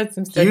 yeah, I got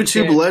some stuff.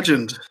 YouTube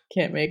legend.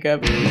 Can't make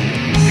up. You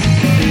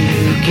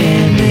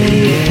can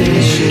make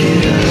this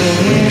shit up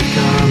with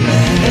Tom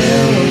and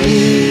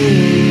Ellie.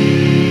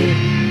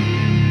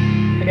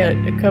 I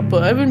got a couple.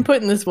 I've been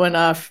putting this one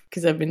off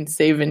because I've been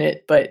saving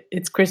it, but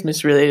it's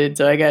Christmas related,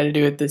 so I got to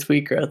do it this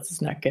week, or else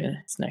it's not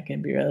gonna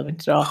be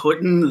relevant at all.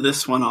 Putting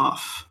this one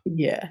off.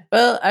 Yeah.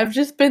 Well, I've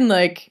just been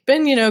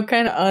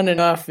kind of on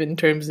and off in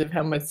terms of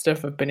how much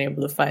stuff I've been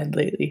able to find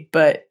lately.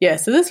 But yeah,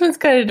 so this one's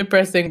kind of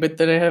depressing, but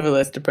then I have a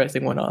less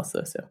depressing one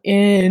also. So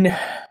in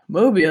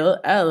Mobile,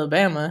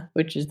 Alabama,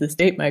 which is the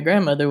state my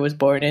grandmother was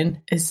born in,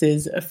 it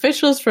says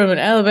officials from an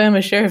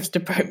Alabama sheriff's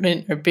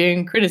department are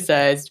being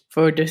criticized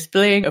for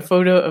displaying a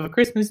photo of a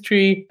Christmas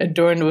tree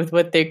adorned with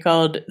what they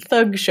called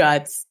thug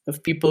shots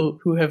of people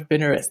who have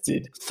been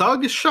arrested.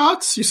 Thug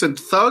shots? You said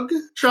thug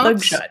shots?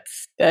 Thug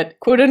shots. That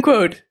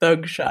quote-unquote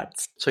thug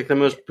shots. It's like the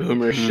most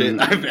boomer shit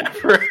I've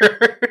ever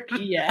heard.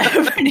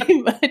 Yeah,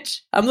 pretty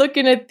much. I'm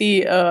looking at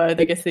the, I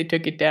guess they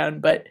took it down,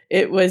 but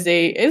it was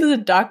a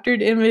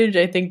doctored image.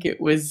 I think it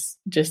was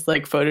just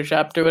like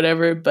photoshopped or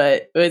whatever,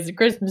 but it was a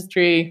Christmas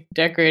tree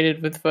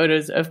decorated with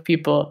photos of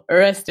people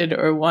arrested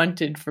or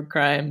wanted for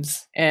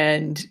crimes.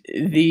 And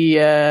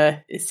the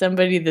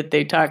somebody that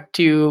they talked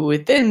to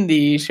within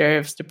the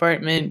sheriff's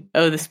department,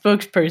 the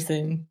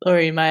spokesperson,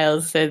 Lori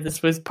Miles, said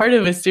this was part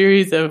of a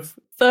series of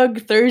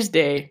Thug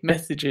Thursday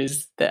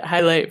messages that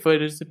highlight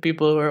photos of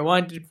people who are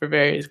wanted for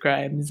various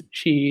crimes.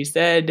 She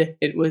said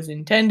it was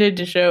intended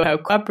to show how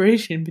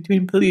cooperation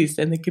between police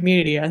and the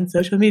community on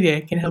social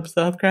media can help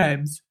solve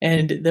crimes.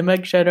 And the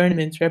mugshot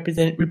ornaments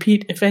represent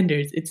repeat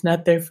offenders. It's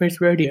not their first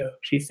rodeo,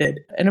 she said.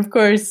 And of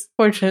course,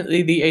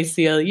 fortunately, the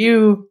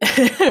ACLU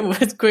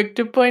was quick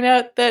to point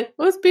out that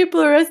most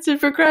people arrested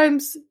for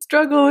crimes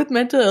struggle with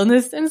mental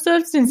illness and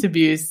substance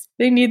abuse.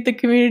 They need the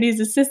community's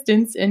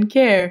assistance and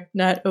care,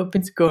 not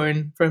open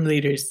scorn from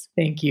leaders.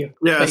 Thank you.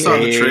 Yeah, I saw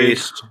the tree.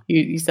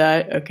 You saw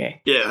it?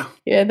 Okay. Yeah.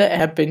 Yeah, that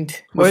happened.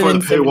 Before the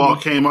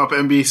paywall came up,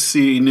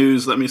 NBC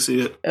News let me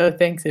see it. Oh,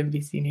 thanks,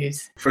 NBC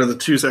News. For the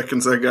 2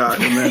 seconds I got,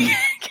 and then...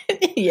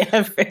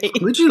 Yeah, right.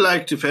 Would you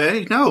like to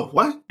pay? No,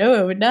 what? No,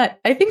 I would not.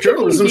 I think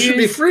journalism should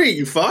be free,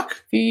 you fuck.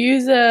 If you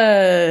use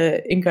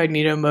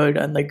incognito mode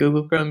on like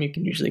Google Chrome, you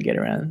can usually get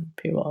around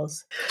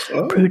paywalls.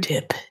 Oh. Pro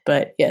tip.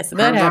 But yeah, so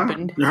that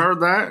happened. You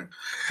heard that?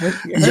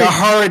 You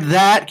heard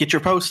that? Get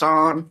your post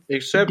on.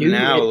 Except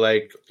now,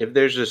 like, if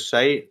there's a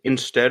site,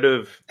 instead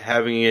of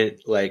having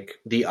it like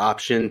the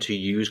option to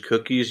use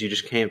cookies, you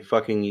just can't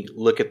fucking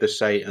look at the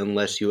site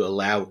unless you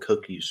allow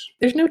cookies.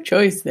 There's no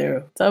choice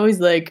there. It's always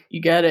like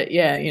you gotta,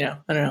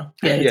 I don't know.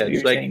 Yeah,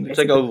 it's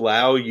like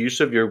allow use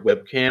of your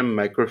webcam,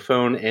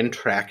 microphone, and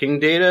tracking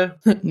data.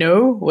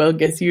 No, well,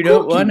 guess you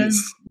don't want to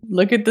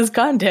look at this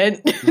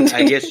content.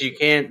 I guess you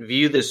can't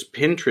view this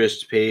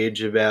Pinterest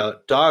page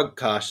about dog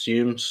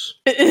costumes.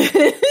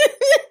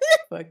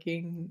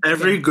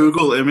 Every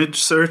Google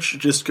image search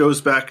just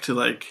goes back to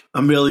like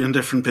a million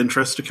different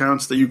Pinterest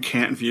accounts that you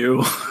can't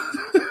view.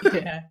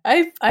 Yeah,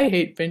 I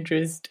hate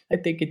Pinterest. I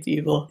think it's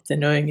evil. It's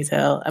annoying as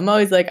hell. I'm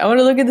always like, I want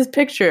to look at this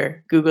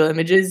picture, Google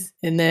Images,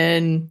 and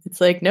then it's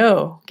like,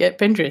 no, get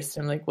Pinterest.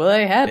 I'm like, well,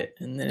 I have it,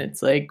 and then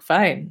it's like,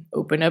 fine,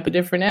 open up a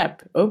different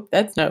app. Oh,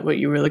 that's not what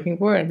you were looking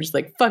for. I'm just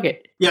like, fuck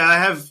it. Yeah, I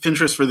have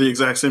Pinterest for the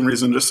exact same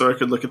reason, just so I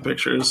could look at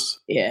pictures.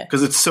 Yeah,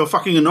 because it's so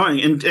fucking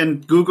annoying.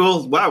 And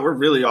Google, wow, we're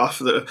really off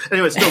the.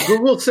 Anyways, no,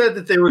 Google said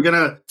that they were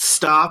gonna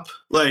stop.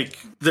 Like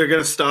they're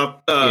gonna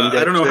stop.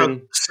 I don't know how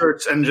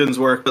search engines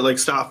work, but like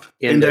stop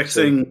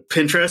indexing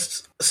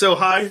Pinterest so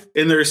high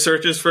in their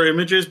searches for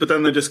images, but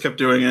then they just kept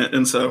doing it,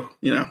 and so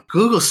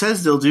Google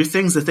says they'll do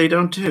things that they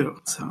don't do.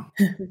 So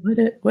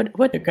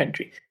what a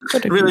country!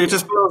 Really, it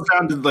just boils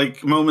down to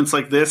like moments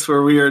like this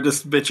where we are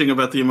just bitching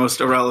about the most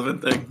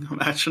irrelevant thing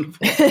imaginable.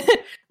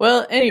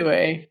 Well,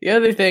 anyway, the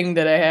other thing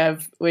that I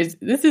have was,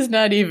 this is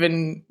not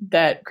even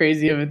that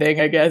crazy of a thing,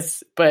 I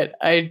guess, but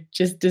I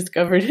just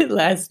discovered it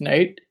last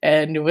night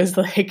and was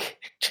like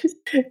just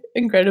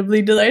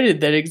incredibly delighted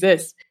that it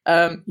exists.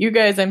 You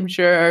guys, I'm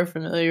sure, are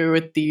familiar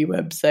with the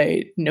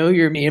website Know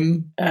Your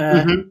Meme,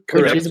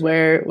 which is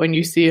where when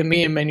you see a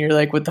meme and you're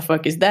like, what the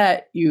fuck is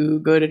that? You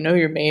go to Know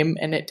Your Meme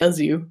and it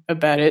tells you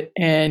about it.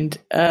 And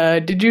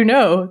did you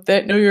know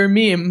that Know Your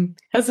Meme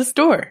has a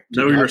store?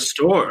 Know Your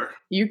Store.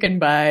 You can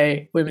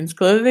buy women's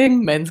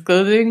clothing, men's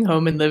clothing,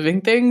 home and living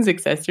things,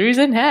 accessories,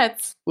 and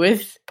hats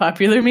with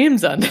popular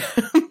memes on them.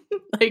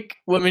 Like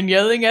woman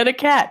yelling at a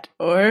cat,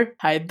 or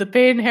Hide the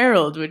Pain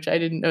Harold, which I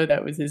didn't know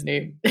that was his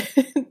name.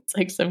 It's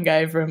like some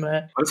guy from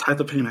What's Hide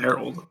the Pain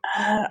Harold?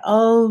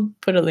 I'll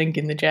put a link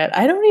in the chat.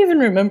 I don't even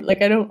remember.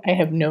 Like I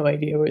have no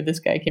idea where this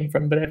guy came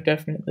from, but I've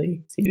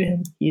definitely seen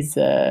him. He's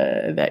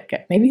that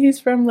guy. Maybe he's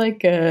from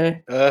like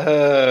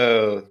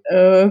Oh,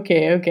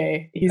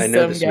 okay. He's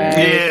some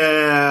guy.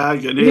 Yeah, I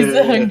get it. He's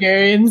a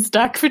Hungarian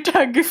stock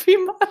photography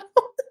model.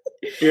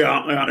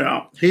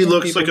 Yeah. He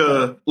looks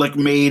like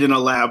made in a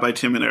lab by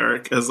Tim and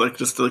Eric as like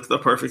just like the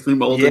perfectly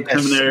molded Tim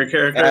and Eric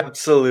character.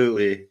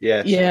 Absolutely,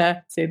 yes. Yeah,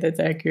 say that's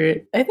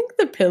accurate. I think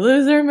the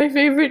pillows are my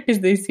favorite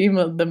because they seem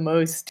the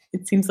most.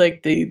 It seems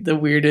like the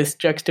weirdest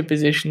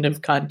juxtaposition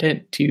of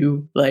content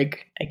to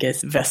like, I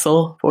guess,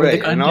 vessel for the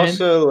content. And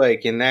also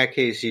like in that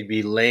case, you'd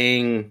be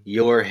laying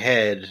your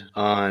head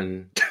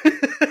on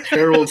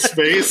Harold's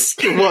face.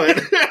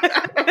 What?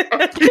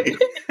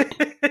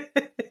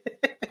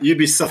 You'd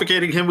be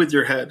suffocating him with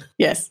your head.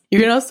 Yes. You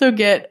can also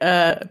get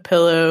a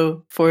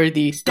pillow for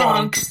the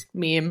stonks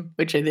meme,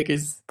 which I think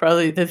is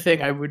probably the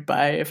thing I would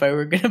buy if I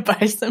were going to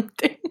buy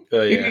something.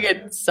 Oh, You yeah. can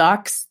get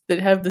socks that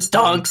have the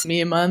stonks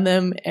meme on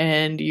them,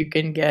 and you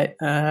can get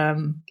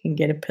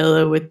a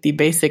pillow with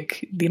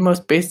the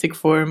most basic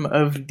form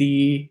of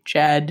the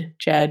Chad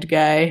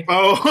guy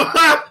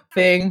Oh,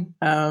 thing.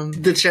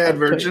 the Chad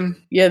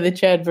version. The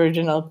Chad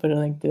version. I'll put a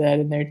link to that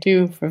in there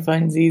too for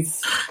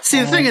funsies. See,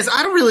 the thing is,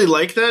 I don't really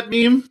like that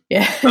meme.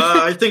 Yeah.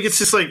 I think it's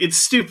just like, it's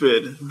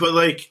stupid, but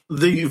like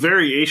the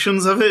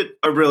variations of it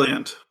are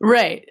brilliant.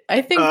 Right.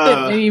 I think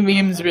that many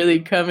memes really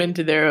come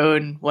into their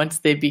own once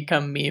they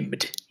become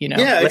memed, you know?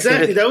 Yeah,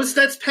 exactly.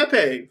 That's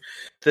Pepe.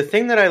 The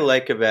thing that I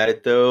like about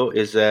it, though,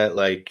 is that,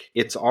 like,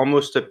 it's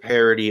almost a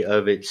parody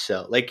of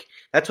itself. Like,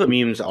 that's what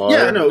memes are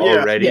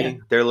already. Yeah.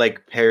 They're,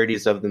 like,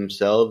 parodies of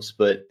themselves,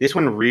 but this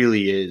one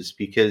really is,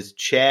 because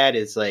Chad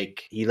is,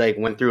 like, he, like,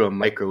 went through a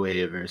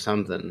microwave or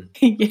something.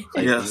 Like,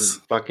 Yes.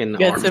 fucking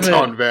Got arms some,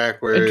 on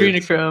backwards.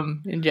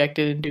 adrenochrome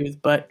injected into his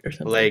butt or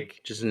something.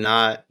 Like, just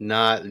not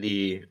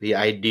the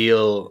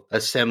ideal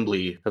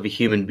assembly of a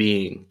human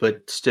being,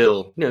 but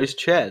still, he's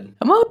Chad.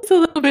 I'm always a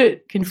little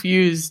bit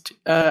confused.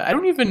 I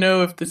don't even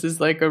know if this is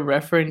like a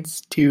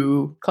reference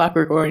to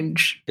Clockwork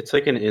Orange. It's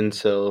like an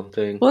incel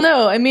thing. Well,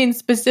 no, I mean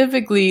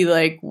specifically,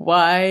 like,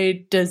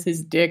 why does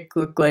his dick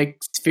look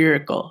like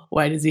spherical?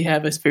 Why does he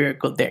have a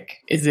spherical dick?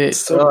 Is it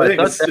So big.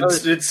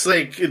 It's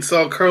like, it's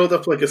all curled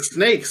up like a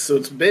snake, so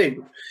it's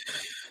big.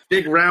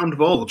 Big round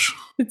bulge.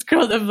 It's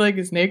curled up like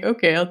a snake?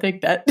 Okay, I'll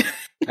take that.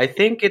 I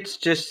think it's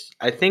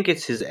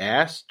his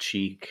ass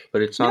cheek,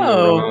 but it's on No.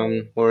 the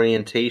wrong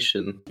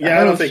orientation.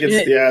 Yeah, I don't think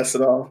it's the ass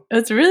at all.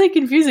 That's really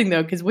confusing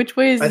though, because which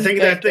way is I this think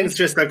guy that thing's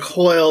just a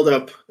coiled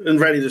up and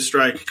ready to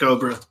strike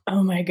cobra.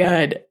 Oh my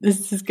god,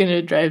 this is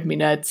gonna drive me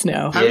nuts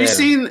now. Have you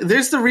seen?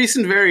 There's the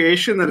recent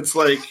variation that it's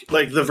like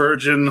the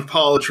Virgin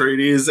Paul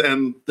Atreides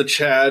and the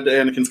Chad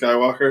Anakin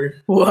Skywalker.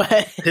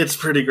 What? It's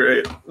pretty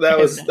great.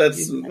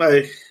 That's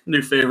my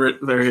new favorite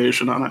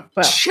variation on it.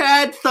 Wow.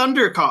 Chad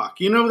Thundercock.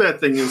 You know that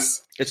thing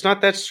is. It's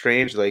not that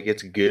strange. Like,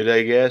 it's good,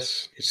 I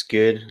guess. It's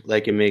good.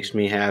 Like, it makes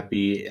me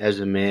happy as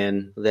a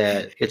man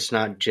that it's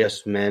not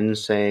just men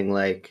saying,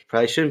 like,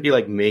 probably shouldn't be,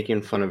 like,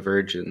 making fun of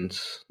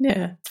virgins.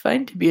 Yeah, it's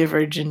fine to be a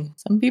virgin.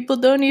 Some people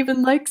don't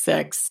even like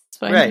sex. It's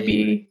fine Right. to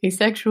be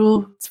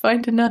asexual. It's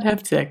fine to not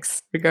have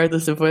sex,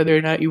 regardless of whether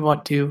or not you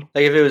want to.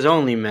 Like, if it was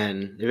only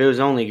men, if it was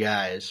only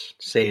guys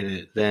saying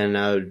it, then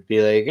I would be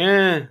like,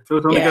 If it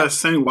was only guys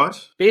saying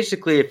what?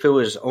 Basically, if it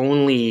was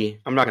only...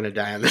 I'm not going to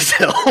die on this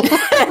hill.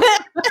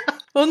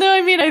 Well, no,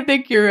 I mean, I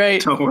think you're right.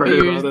 Don't worry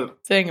What you about were it.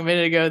 saying a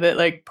minute ago that,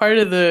 like, part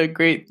of the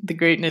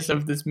greatness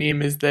of this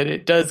meme is that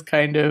it does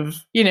kind of,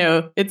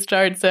 it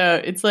starts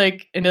out, it's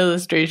like an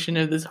illustration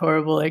of this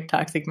horrible, like,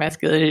 toxic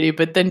masculinity,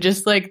 but then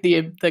just like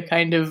the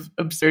kind of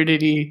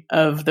absurdity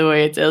of the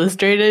way it's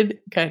illustrated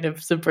kind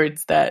of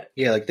subverts that.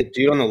 Yeah, like, the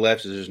dude on the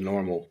left is just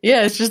normal.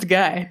 Yeah, it's just a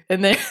guy.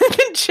 And then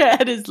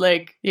Chad is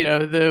like,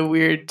 the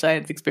weird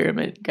science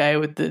experiment guy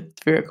with the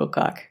spherical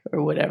cock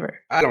or whatever.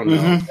 I don't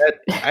know.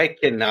 I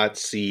cannot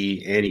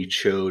see any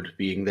chode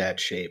being that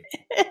shape.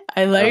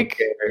 I like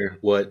I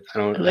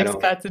don't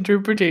Scott's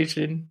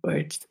interpretation,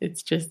 where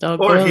it's just all.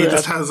 Or he curled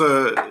just up. has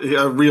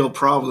a real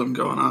problem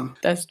going on.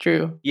 That's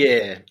true.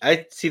 Yeah,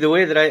 I see the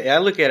way that I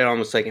look at it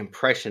almost like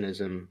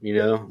impressionism.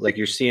 Like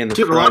you're seeing the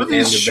Dude, a lot front of and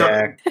these the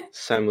back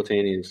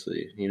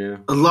simultaneously.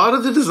 A lot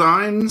of the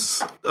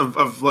designs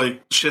of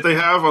like shit they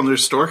have on their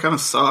store kind of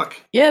suck.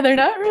 Yeah, they're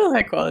not real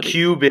high quality.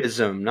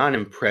 Cubism, not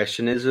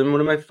impressionism. What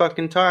am I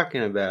fucking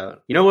talking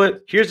about? You know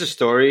what? Here's a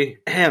story.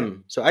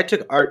 So I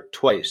took art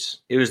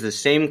twice. It was the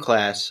same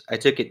class. I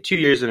took it 2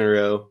 years in a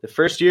row. The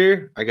first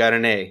year, I got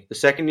an A. The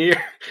second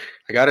year,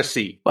 I got a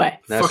C. What?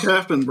 Fuck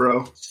happened,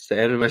 bro? It's the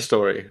end of my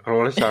story. I don't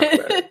want to talk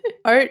about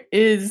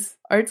it.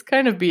 Art's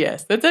kind of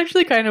BS. That's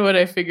actually kind of what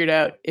I figured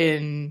out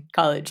in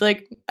college.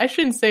 Like, I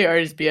shouldn't say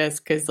art is BS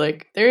because,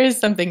 like, there is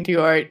something to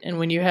art. And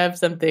when you have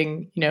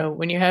something,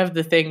 when you have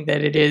the thing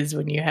that it is,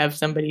 when you have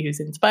somebody who's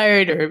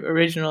inspired or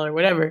original or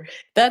whatever,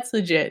 that's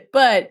legit.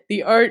 But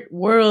the art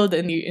world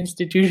and the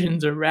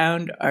institutions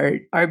around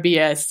art are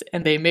BS,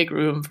 and they make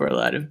room for a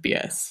lot of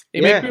BS. They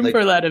make room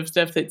for a lot of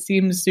stuff that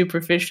seems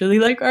superficially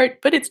like art,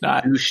 but it's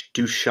not.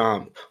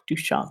 Duchamp.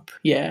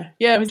 Yeah.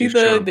 Yeah, was he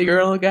the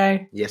girl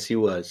guy? Yes, he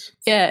was.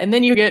 Yeah, and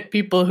then you get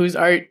people whose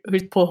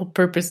whole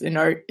purpose in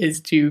art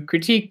is to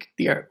critique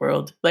the art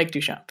world, like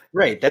Duchamp.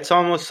 Right. That's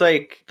almost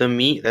like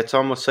that's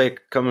almost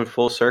like coming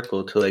full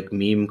circle to like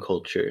meme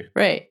culture.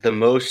 Right. The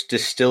most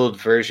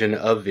distilled version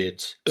of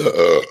it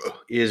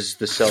is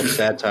the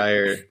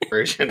self-satire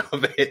version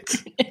of it.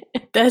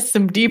 That's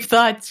some deep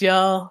thoughts,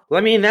 y'all. Well,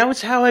 I mean, that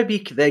was how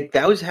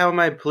that was how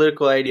my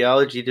political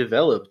ideology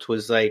developed.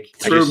 Was like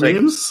through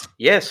memes.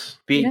 Yes,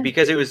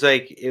 because it was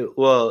like,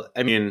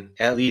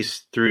 at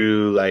least through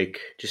through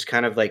like just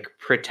kind of like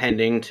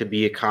pretending to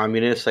be a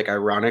communist, like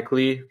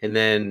ironically, and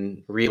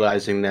then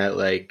realizing that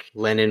like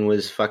Lenin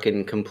was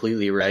fucking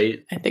completely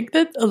right. I think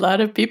that a lot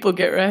of people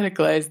get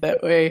radicalized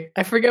that way.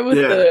 I forget what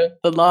the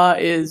law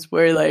is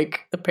where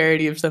like a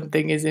parody of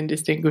something is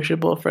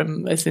indistinguishable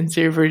from a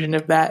sincere version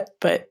of that,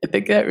 but I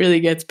think that really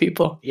gets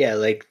people. Yeah,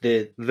 like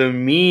the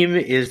meme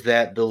is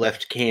that the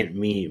left can't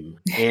meme.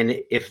 And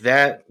if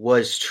that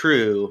was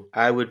true,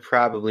 I would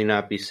probably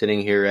not be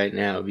sitting here right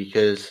now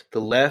because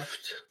the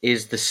left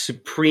is the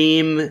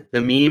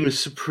meme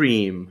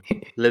supreme,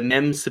 le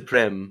meme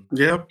supreme.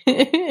 Yep.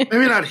 Maybe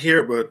not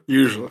here, but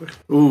usually.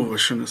 Ooh, I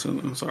shouldn't have said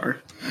that. I'm sorry.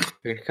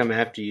 We're gonna come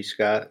after you,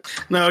 Scott.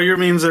 No, your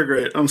memes are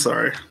great. I'm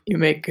sorry. You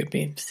make good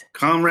memes.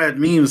 Comrade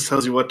Memes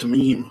tells you what to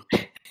meme.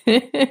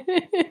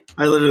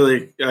 I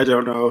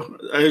don't know.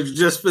 I've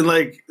just been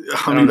like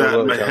humming that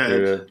in my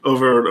head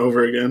over and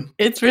over again.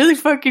 It's really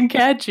fucking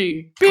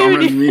catchy.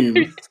 Comrade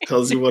Meme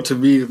tells you what to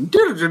meme.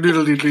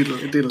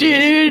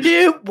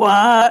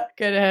 What?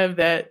 Gotta have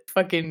that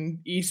fucking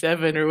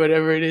E7 or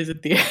whatever it is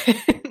at the end.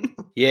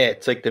 Yeah,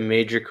 it's like the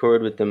major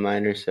chord with the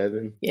minor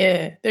 7.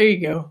 Yeah, there you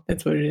go.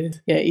 That's what it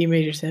is. Yeah, E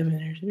major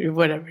 7 or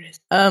whatever it is.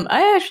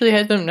 I actually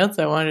had something else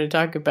I wanted to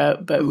talk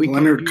about, but we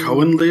Leonard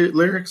Cohen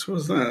lyrics? What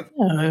was that?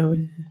 No,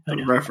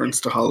 a reference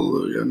to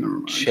Hallelujah. Never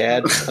mind.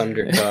 Chad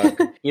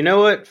Thundercock. You know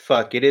what?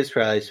 Fuck, it is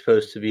probably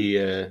supposed to be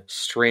a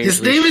strange.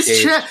 His name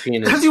is Chad.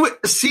 Penis. Have you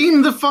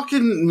seen the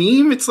fucking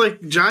meme? It's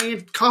like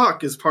giant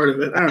cock is part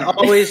of it. I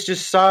always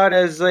just saw it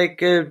as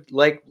like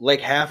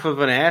half of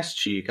an ass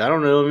cheek. I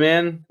don't know,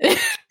 man.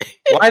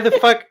 Why the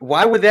fuck?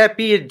 Why would that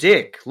be a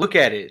dick? Look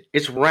at it.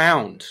 It's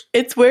round.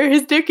 It's where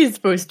his dick is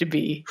supposed to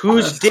be.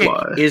 Whose dick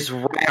is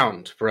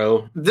round,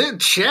 bro?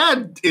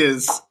 Chad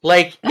is.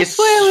 Like, that's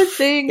why I was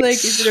saying, like,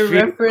 is it a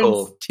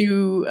reference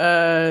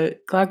to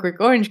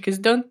Clockwork Orange? Because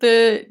don't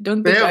they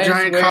have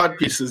giant cod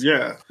pieces?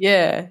 Yeah.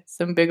 Yeah,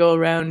 some big old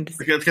round.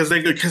 Because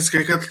they got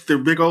their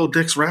big old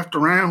dicks wrapped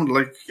around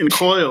like in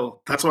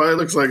coil. That's why it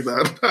looks like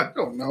that. I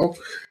don't know.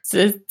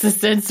 It's a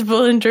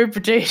sensible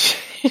interpretation.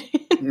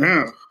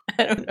 Yeah.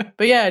 I don't know.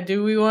 But yeah,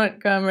 do we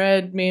want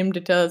Comrade Meme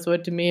to tell us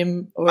what to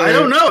meme? Or... I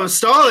don't know. I'm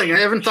stalling. I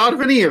haven't thought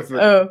of any of it.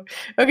 Oh,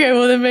 okay.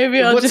 Well, then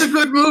maybe I'll What's a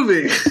good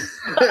movie?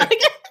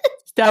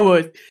 Star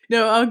Wars.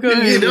 No, I'll go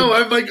ahead. You know,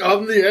 I'm like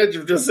on the edge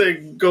of just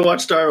saying, go watch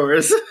Star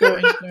Wars.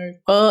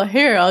 Well,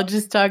 here, I'll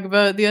just talk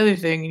about the other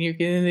thing, and you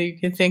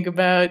can think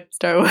about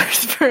Star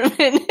Wars for a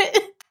minute.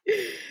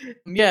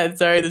 Yeah,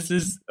 sorry, this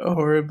is a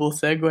horrible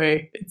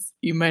segue.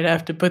 You might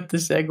have to put the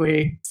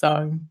segue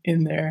song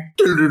in there.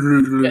 This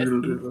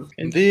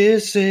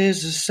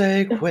is a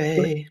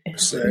segue.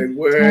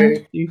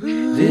 Segue.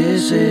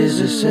 This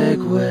is a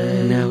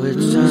segue. Now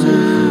it's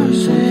time for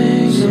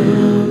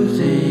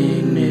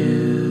something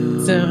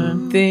new.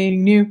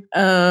 Something new.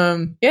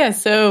 Yeah,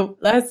 so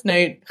last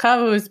night,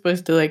 Chava was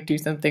supposed to like do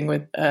something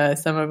with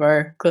some of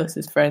our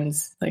closest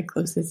friends, like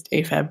closest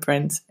AFAB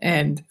friends.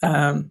 And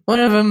one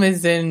of them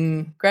is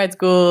in grad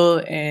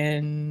school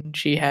and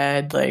she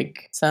had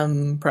like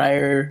some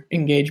prior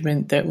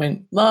engagement that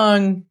went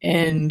long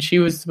and she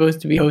was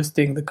supposed to be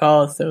hosting the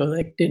call, so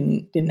like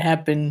didn't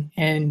happen.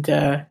 And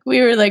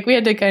we were like, we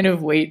had to kind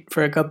of wait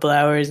for a couple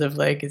hours of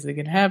like, is it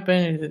gonna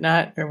happen? Is it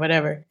not? Or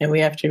whatever. And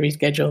we have to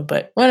reschedule.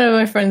 But one of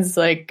my friends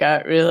like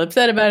got real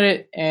upset about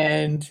it,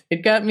 and it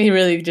got me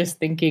really just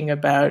thinking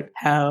about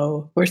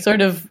how we're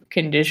sort of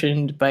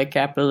conditioned by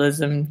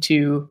capitalism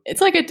to,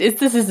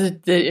 this is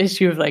the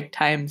issue of like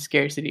time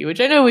scarcity, which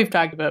I know we've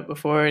talked about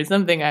before. It's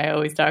something I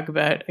always talk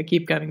about. I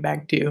keep coming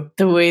back to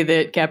the way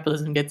that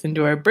capitalism gets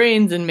into our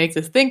brains and makes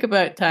us think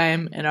about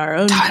time and our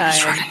own time. Time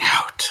is running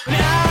out.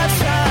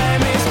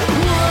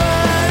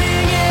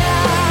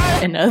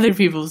 And other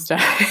people's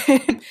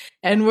time.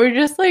 And we're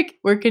just like,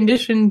 we're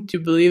conditioned to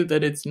believe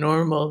that it's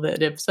normal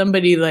that if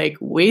somebody like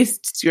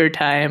wastes your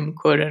time,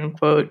 quote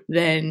unquote,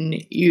 then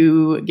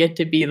you get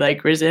to be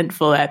like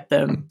resentful at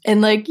them. And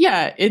like,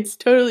 yeah, it's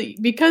totally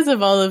because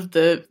of all of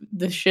the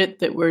shit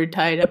that we're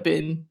tied up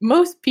in.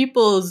 Most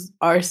people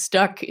are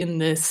stuck in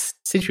this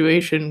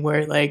situation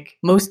where like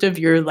most of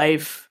your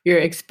life you're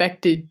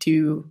expected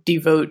to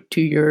devote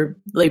to your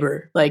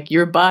labor. Like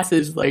your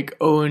bosses like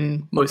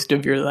own most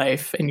of your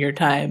life and your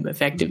time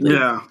effectively.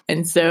 Yeah.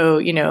 And so,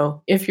 you know,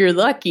 if you're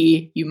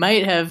lucky, you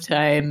might have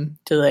time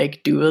to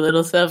like do a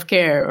little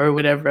self-care or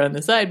whatever on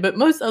the side. But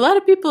a lot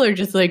of people are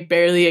just like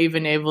barely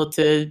even able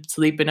to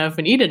sleep enough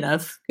and eat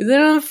enough because they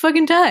don't have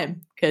fucking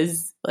time.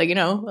 Because, like, you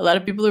know, a lot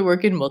of people are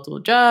working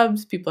multiple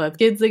jobs. People have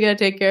kids they gotta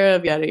take care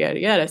of, yada, yada,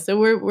 yada. So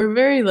we're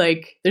very,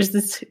 like, there's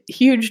this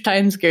huge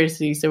time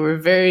scarcity. So we're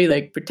very,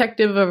 like,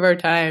 protective of our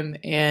time.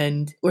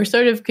 And we're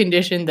sort of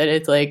conditioned that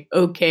it's, like,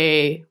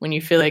 okay when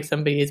you feel like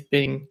somebody is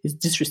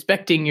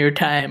disrespecting your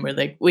time or,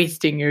 like,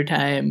 wasting your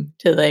time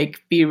to,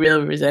 like, be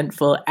real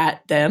resentful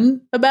at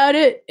them about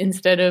it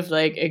instead of,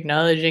 like,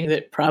 acknowledging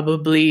that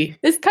probably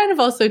this kind of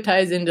also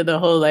ties into the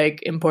whole,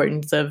 like,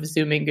 importance of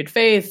assuming good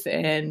faith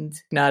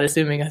and not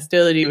assuming reclaiming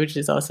hostility, which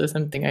is also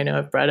something I know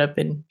I've brought up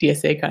in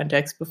DSA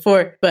context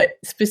before. But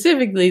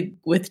specifically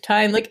with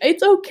time, like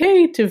it's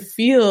okay to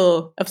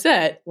feel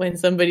upset when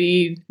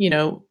somebody,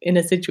 in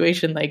a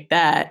situation like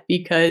that,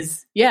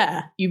 because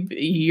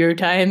your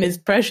time is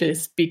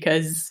precious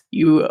because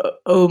you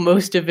owe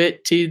most of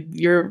it to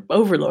your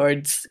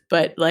overlords.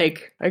 But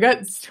like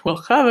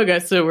Chava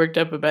got so worked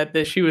up about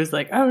this, she was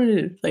like,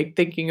 I'm like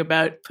thinking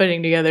about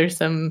putting together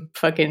some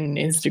fucking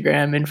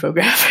Instagram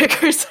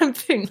infographic or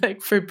something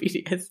like for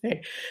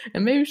BDSA,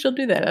 and maybe she'll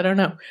do that. I don't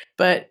know,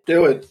 but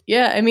do it.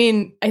 Yeah, I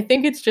mean, I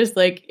think it's just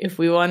like if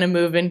we want to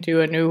move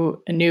into a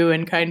new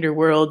and kinder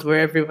world where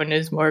everyone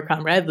is more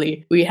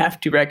comradely, we have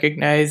to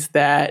recognize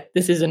that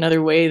this is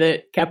another way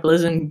that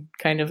capitalism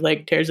kind of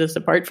like tears us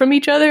apart from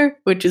each other,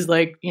 which is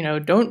like,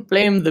 don't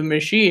blame the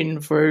machine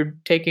for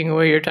taking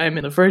away your time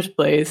in the first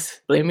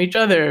place. Blame each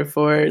other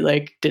for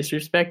like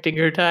disrespecting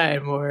your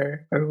time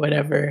or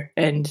whatever.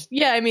 And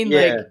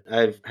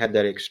I've had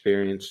that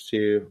experience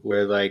too,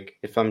 where like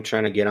if I'm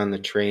trying to get on the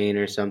train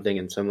or something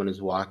and someone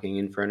is walking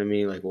in front of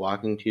me, like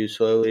walking too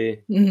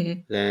slowly,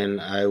 then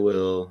I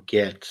will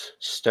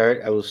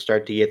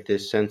start to get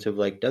this sense of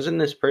like, doesn't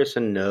this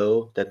person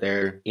know that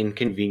they're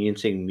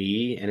inconveniencing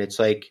me? And it's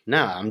like,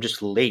 nah, I'm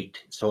just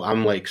late. So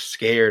I'm like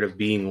scared of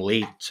being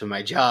late to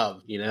my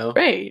job,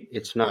 Right.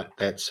 It's not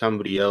that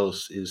somebody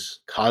else is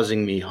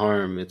causing me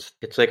harm.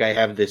 It's like I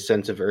have this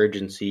sense of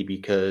urgency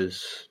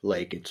because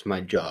like it's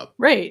my job.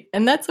 Right.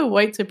 And that's a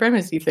white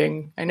supremacy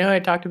thing. I know I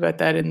talked about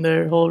that in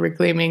the whole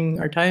reclaiming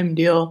our time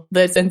deal.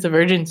 That sense of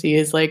urgency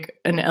is like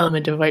an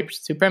element of white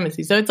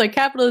supremacy. So it's like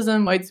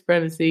capitalism, white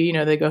supremacy,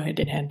 they go hand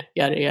in hand,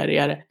 yada, yada,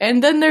 yada.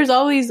 And then there's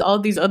always all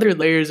these other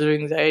layers of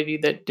anxiety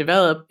that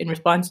develop in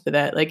response to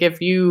that. Like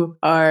if you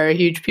are a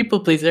huge people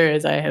pleaser,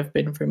 as I have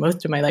been for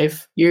most of my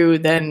life, you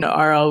then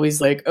are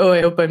always like, oh,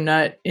 I hope I'm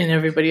not in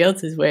everybody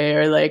else's way.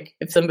 Or like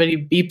if somebody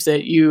beeps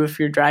at you, if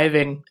you're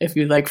driving, if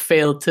you like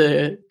fail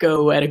to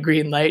go at a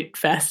green light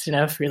fast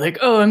enough, you're like,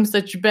 oh, I'm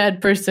such a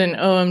bad person.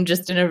 Oh, I'm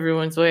just in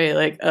everyone's way.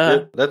 Like,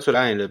 that's what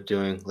I end up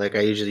doing. Like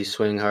I usually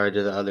swing hard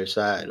to the other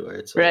side where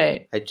it's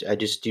like, right. I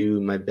just do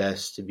my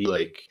best to be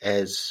like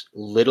as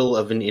little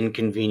of an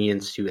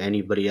inconvenience to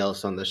anybody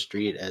else on the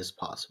street as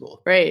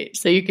possible. Right.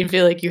 So you can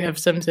feel like you have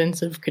some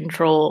sense of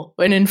control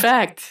when in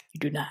fact you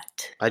do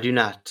not. I do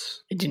not.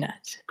 I do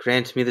not.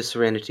 Grant me the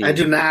serenity. I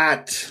do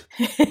not.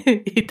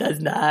 He does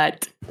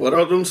not. What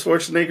Arnold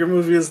Schwarzenegger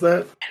movie is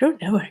that? I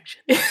don't know,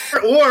 actually.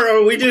 Or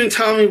are we doing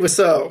Tommy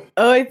Wiseau?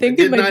 Oh, I think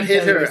I did not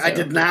hit her. I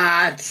did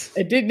not.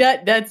 I did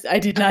not. I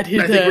did not hit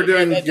her. I think we're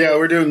doing.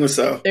 We're doing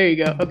Wiseau. There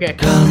you go. Okay.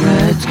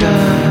 Comrade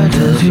Scott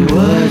tells you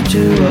what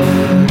to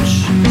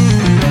watch.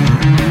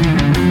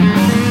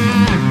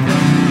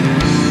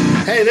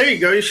 Hey, there you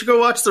go. You should go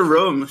watch The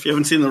Room if you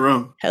haven't seen The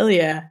Room. Hell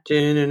yeah.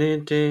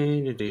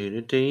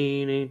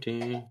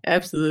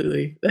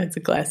 Absolutely. That's a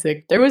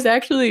classic. There was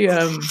actually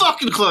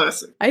fucking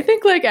classic. I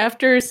think like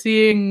after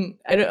seeing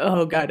I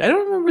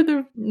don't remember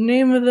the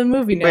name of the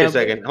movie now. Wait a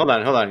second. Hold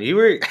on. You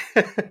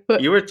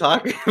were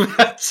talking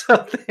about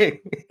something.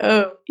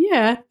 Oh,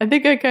 yeah. I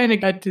think I kind of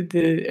got to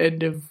the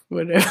end of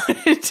what I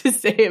wanted to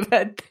say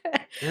about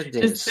that.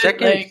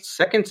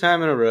 Second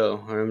time in a row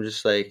where I'm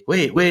just like,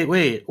 wait,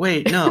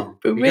 no.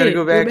 We gotta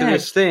go back to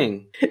this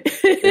thing.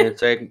 And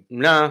it's like,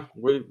 nah,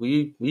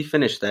 we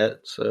finished that,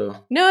 so.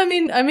 No, I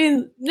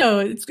mean, no,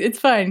 it's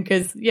fine,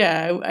 because,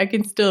 I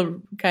can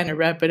still kind of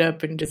wrap it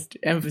up and just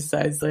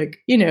emphasize, like,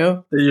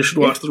 you should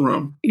watch The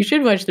Room. You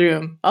should watch The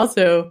Room.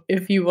 Also,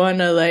 if you want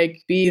to,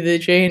 like, be the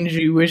change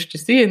you wish to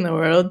see in the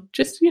world,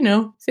 just,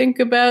 think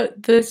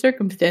about the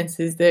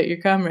circumstances that your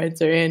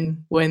comrades are in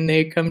when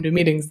they come to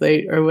meetings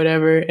late or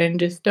whatever, and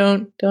just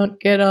don't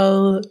get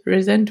all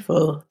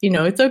resentful.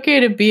 It's okay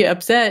to be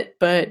upset,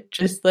 but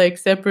just, like,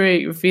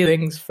 separate your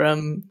feelings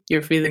from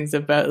your feelings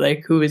about,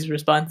 like, who is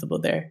responsible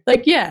there.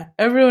 Like,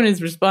 everyone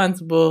is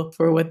responsible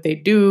for what they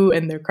do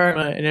and their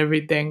karma and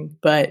everything,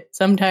 but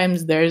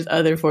sometimes there's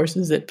other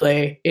forces at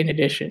play in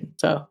addition.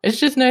 So it's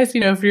just nice,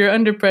 if you're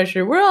under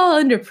pressure, we're all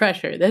under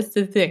pressure. That's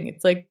the thing.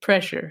 It's like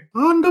pressure.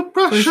 Under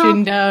pressure.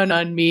 Pushing down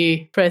on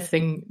me,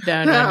 pressing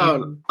down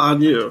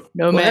on you.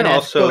 No man. And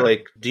also,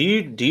 like, do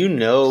you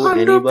know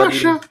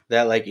anybody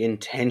that like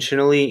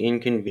intentionally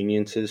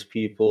inconveniences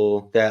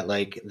people that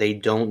like they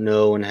don't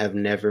know and have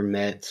never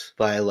met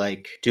by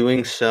like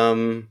doing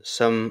some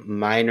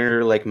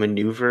minor like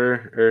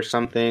maneuver or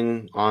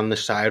something on the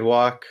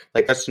sidewalk?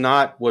 Like that's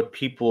not what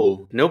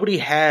nobody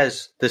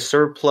has the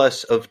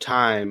surplus of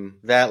time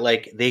that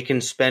like they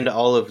can spend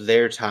all of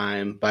their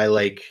time by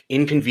like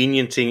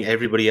inconveniencing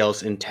everybody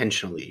else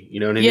intentionally. You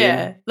know what I mean?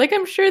 Yeah. Like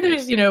I'm sure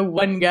there's,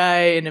 one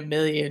guy in a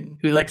million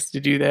who likes to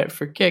do that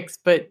for kicks,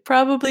 but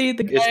probably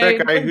the guy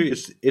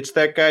it's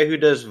that guy who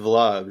does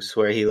vlogs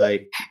where he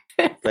like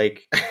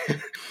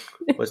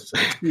what's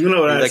you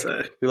know what I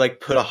say? We like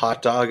put a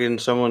hot dog in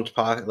someone's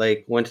pocket.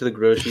 Like went to the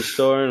grocery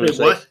store and was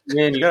what? Like,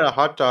 "Man, you got a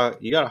hot dog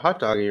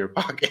in your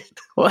pocket."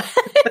 What?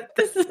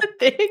 This is a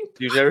thing?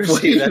 You've never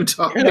What seen are you that?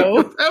 talking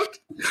about?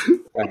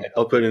 All right,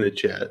 I'll put it in the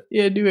chat.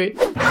 Yeah, do it.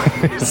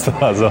 He still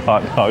has a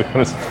hot dog in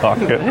his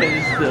pocket.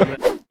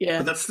 Yeah.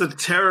 But that's the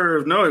terror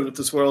of knowing what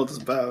this world is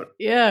about.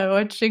 Yeah,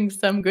 watching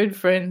some good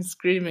friend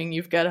screaming,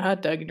 "You've got a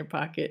hot dog in your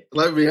pocket."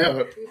 Let me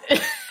out.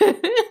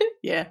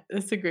 Yeah,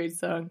 that's a great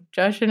song.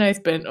 Josh and I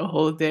spent a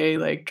whole day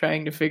like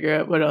trying to figure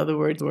out what all the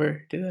words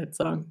were to that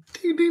song.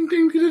 Ding, ding,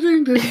 ding,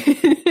 ding, ding,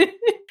 ding.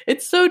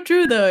 It's so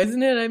true though,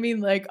 isn't it? I mean,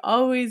 like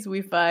always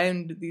we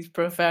find these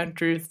profound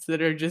truths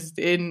that are just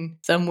in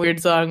some weird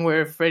song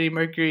where Freddie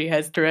Mercury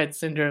has Tourette's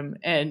syndrome,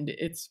 and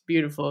it's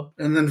beautiful.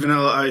 And then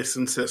Vanilla Ice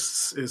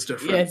insists is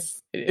different.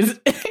 Yes, it is.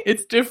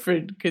 It's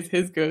different because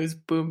his goes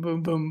boom,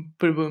 boom, boom,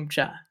 boom, boom,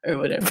 cha, or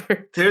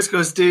whatever. Theirs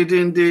goes din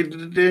din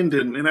din din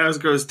din, and ours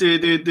goes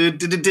din din din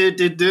din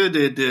din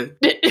din din.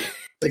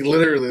 Like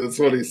literally, that's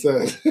what he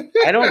said.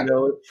 I don't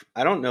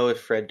know if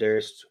Fred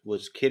Durst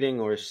was kidding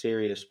or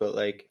serious, but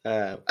like,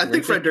 I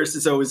think Fred Durst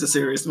is always a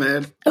serious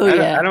man. Oh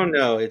yeah. I don't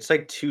know. It's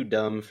like too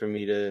dumb for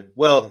me to.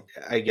 Well,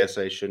 I guess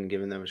I shouldn't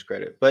give them that much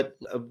credit. But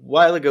a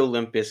while ago,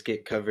 Limp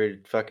Bizkit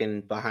covered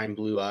fucking Behind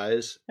Blue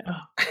Eyes,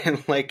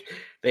 and like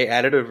they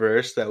added a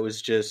verse that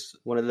was just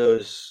one of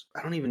those.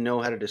 I don't even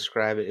know how to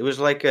describe it. It was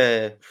like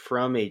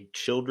from a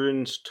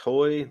children's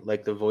toy,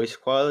 like the voice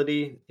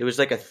quality. It was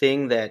like a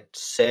thing that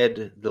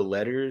said the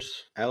letters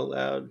out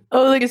loud.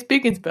 Oh, like a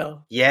speaking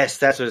spell. Yes,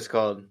 that's what it's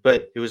called.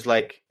 But it was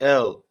like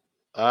LIMP.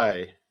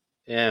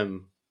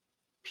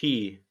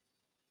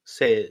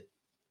 Say it.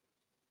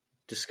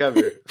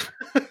 Discover.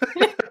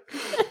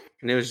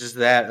 And it was just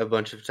that a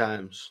bunch of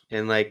times.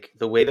 And like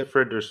the way that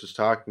Fred Durst was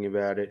talking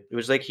about it, it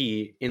was like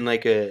he in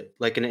like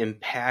an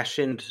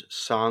impassioned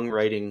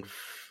songwriting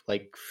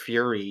like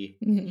fury,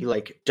 he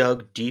like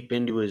dug deep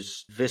into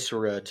his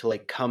viscera to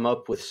like come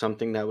up with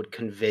something that would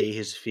convey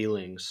his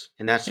feelings,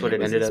 and that's what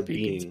it ended up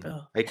being.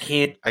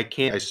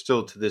 I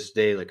still to this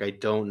day, like, I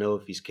don't know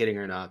if he's kidding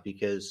or not,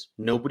 because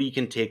nobody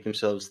can take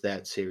themselves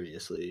that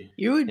seriously.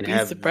 You would and be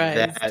have surprised.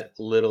 That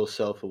little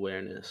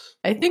self-awareness.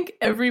 I think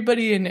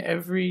everybody in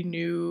every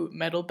new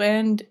metal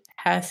band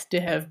has to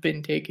have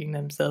been taking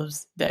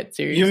themselves that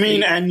seriously. You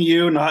mean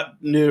NU,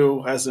 not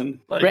new, as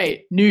in like,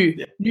 right?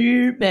 New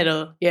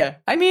metal. Yeah,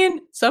 I mean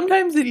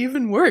sometimes it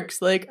even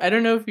works. Like, I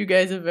don't know if you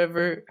guys have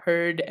ever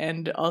heard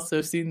and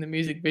also seen the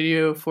music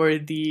video for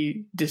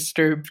the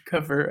Disturbed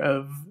cover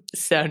of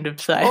 "Sound of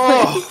Silence."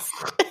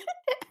 Oh.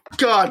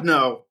 God,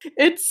 no.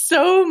 It's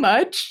so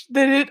much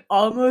that it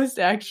almost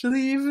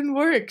actually even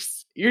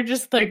works. You're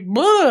just like,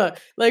 blah!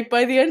 Like,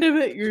 by the end of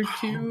it, you're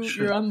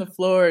on the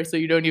floor, so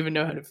you don't even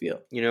know how to feel.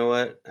 You know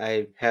what?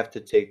 I have to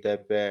take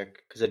that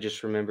back, because I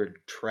just remembered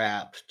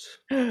Trapped.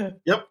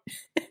 Yep.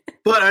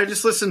 But I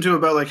just listened to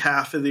about like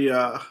half of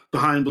the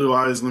Behind Blue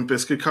Eyes Limp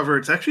Bizkit cover.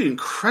 It's actually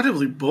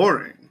incredibly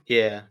boring.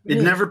 Yeah.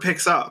 It never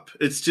picks up.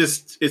 It's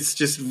just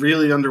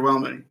really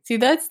underwhelming. See,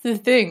 that's the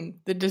thing.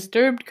 The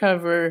Disturbed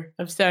cover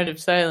of Sound of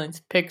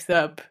Silence picks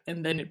up,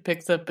 and then it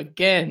picks up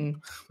again,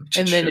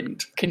 and then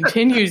it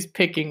continues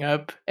picking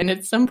up, and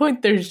at some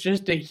point there's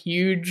just a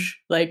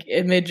huge like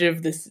image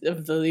of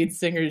the lead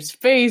singer's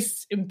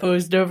face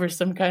imposed over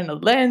some kind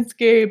of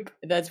landscape.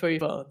 That's where you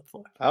fall on the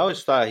floor. I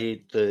always thought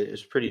it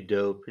was pretty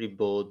dope, pretty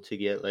bold to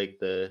get like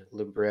the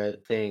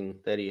libret thing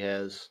that he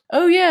has.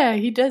 Oh yeah,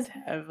 he does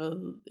have a.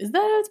 Is that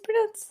how it's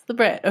pronounced?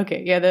 Libret.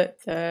 Okay, yeah,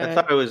 that's. I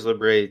thought it was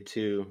libret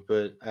too,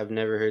 but I've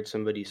never heard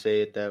somebody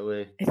say it that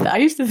way. I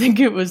used to think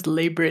it was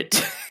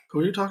labret. Who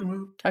are you talking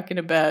about? Talking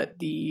about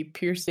the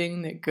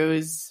piercing that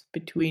goes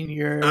between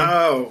your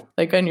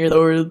like on your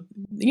lower,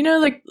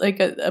 like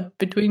a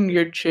between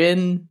your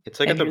chin.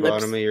 It's like at the lips.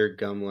 bottom of your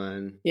gum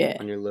line. Yeah.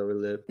 On your lower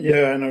lip.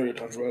 Yeah, I know what you're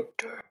talking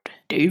about.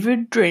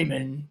 David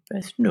Draymond,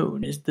 best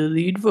known as the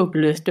lead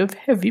vocalist of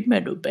heavy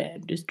metal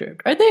band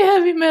Disturbed. Are they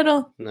heavy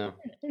metal? No.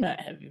 They're not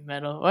heavy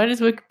metal. Why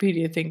does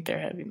Wikipedia think they're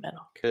heavy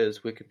metal? Because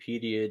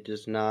Wikipedia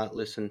does not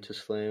listen to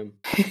slam.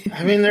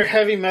 I mean, they're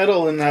heavy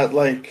metal in that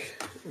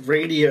like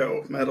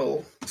radio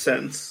metal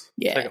sense.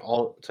 Yeah.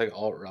 It's like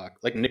alt rock.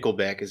 Like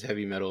Nickelback is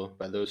heavy metal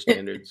by those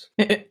standards.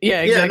 Yeah,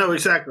 exactly. Yeah, no,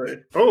 exactly.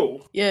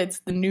 Oh. Yeah, it's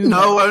the new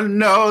No one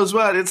knows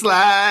what it's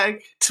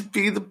like to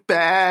be the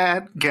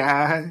bad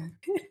guy.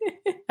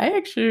 I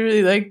actually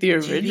really like the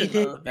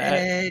original of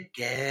that.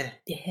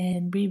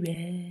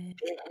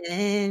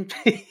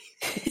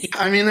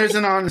 I mean, there's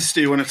an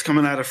honesty when it's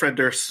coming out of Fred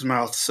Durst's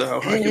mouth, so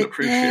I can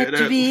appreciate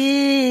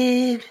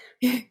it.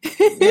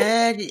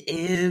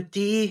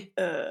 Empty.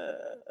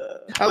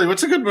 Ali,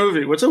 what's a good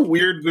movie? What's a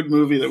weird good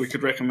movie that we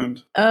could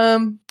recommend?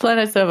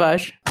 Planet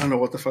Sauvage. I don't know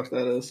what the fuck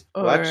that is.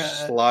 Watch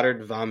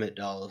Slaughtered Vomit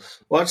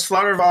Dolls. Watch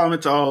Slaughter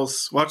Vomit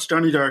Dolls. Watch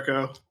Donnie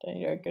Darko.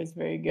 Donnie Darko's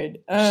very good.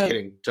 Just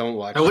kidding. Don't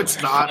watch. No,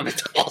 it's not.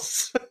 Vomit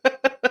Dolls.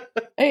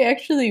 I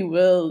actually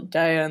will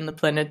die on the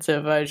Planet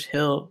Sauvage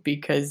hill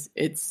because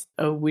it's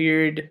a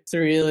weird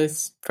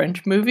surrealist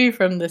French movie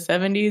from the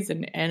 70s,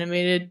 an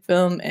animated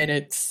film, and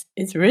it's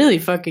really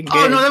fucking good.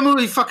 Oh no, that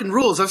movie fucking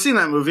rules. I've seen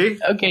that movie.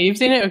 Okay, you've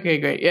seen it? Okay,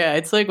 great. Yeah,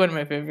 it's like one of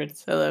my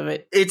favorites. I love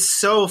it. It's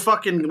so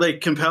fucking like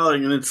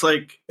compelling, and it's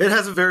like it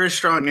has a very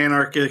strong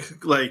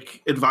anarchic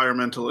like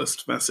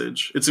environmentalist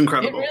message. It's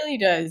incredible. It really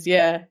does.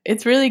 Yeah,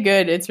 it's really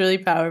good. It's really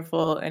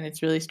powerful, and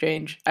it's really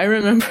strange. I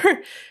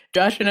remember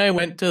Josh and I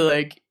went to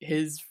like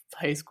his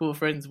high school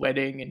friend's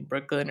wedding in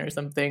Brooklyn or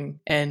something.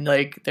 And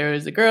like there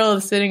was a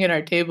girl sitting at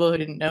our table who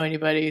didn't know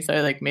anybody. So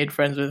I like made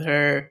friends with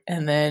her.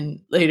 And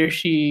then later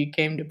she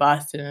came to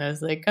Boston and I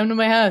was like, come to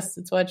my house.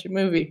 Let's watch a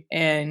movie.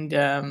 And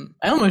I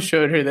almost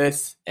showed her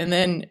this. And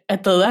then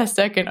at the last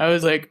second, I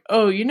was like,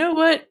 oh, you know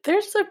what?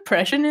 There's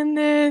oppression in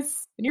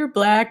this. And you're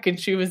black. And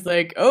she was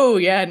like, oh,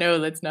 yeah, no,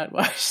 let's not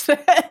watch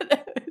that.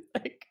 I was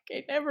like,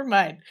 okay, never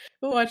mind.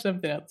 We'll watch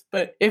something else.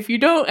 But if you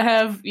don't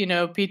have,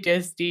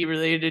 PTSD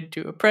related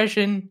to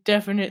oppression,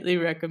 definitely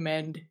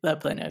recommend La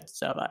Planète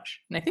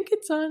Sauvage. And I think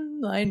it's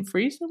online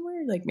free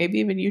somewhere, like maybe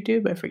even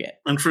YouTube. I forget.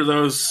 And for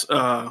those who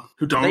I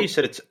don't, thought you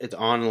said it's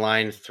on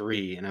line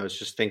 3, and I was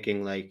just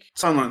thinking like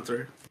it's on line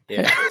 3.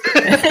 Yeah.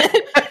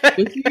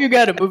 You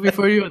got a movie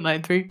for you on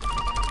line 3?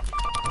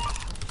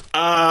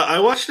 I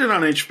watched it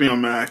on HBO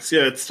Max.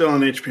 Yeah, it's still on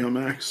HBO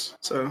Max.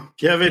 So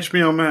if you have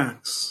HBO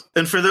Max,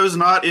 and for those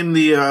not in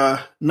the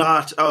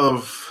not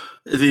of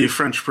the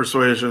French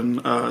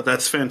Persuasion,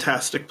 that's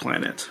Fantastic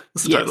Planet.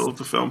 That's the title of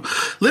the film.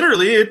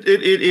 Literally,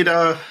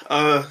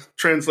 it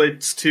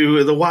translates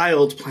to the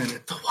Wild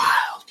Planet. The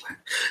Wild Planet.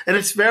 And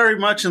it's very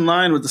much in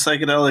line with the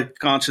psychedelic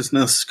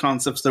consciousness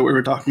concepts that we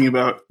were talking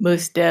about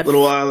most a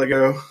little while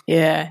ago.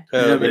 Yeah.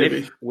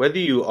 Whether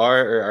you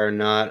are or are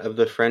not of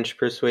the French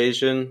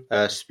Persuasion,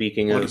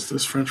 speaking What of is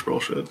this French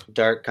bullshit?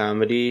 dark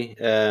comedy,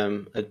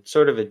 a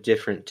sort of a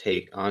different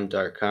take on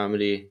dark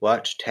comedy.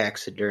 Watch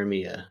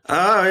Taxidermia.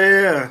 Oh,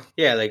 yeah.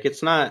 Yeah, like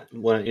it's not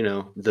one,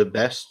 the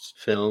best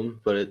film,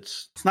 but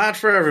it's not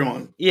for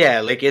everyone. Yeah,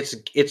 like it's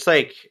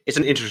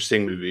an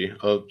interesting movie.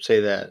 I'll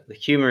say that. The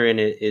humor in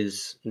it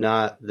is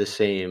not the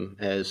same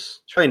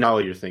as, it's probably not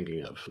what you're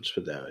thinking of. Let's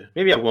put it that way.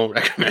 Maybe I won't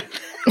recommend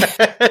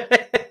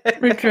that.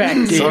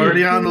 Retracted. It's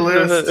already on the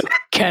list.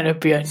 Can't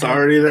be on. It's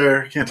already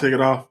there. Can't take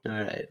it off. All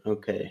right.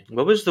 Okay.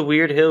 What was the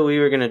weird hill we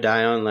were going to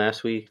die on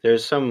last week? There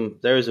was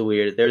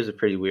a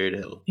pretty weird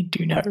hill. I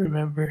do not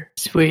remember.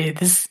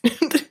 Swath.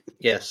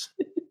 Yes.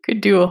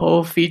 Could do a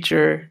whole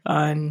feature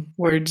on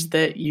words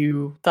that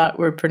you thought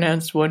were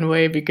pronounced one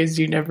way because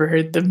you never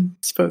heard them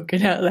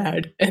spoken out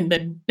loud, and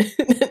then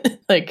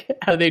like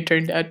how they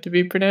turned out to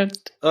be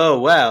pronounced. Oh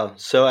wow!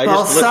 So I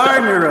just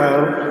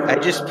Balsarnero. I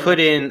just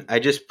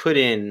put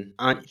in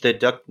on the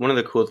duck. One of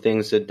the cool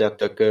things the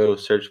DuckDuckGo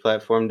search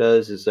platform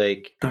does is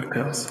like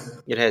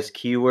it has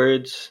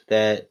keywords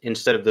that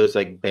instead of those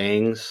like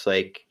bangs,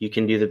 like you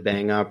can do the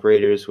bang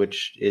operators,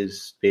 which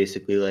is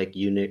basically like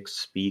Unix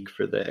speak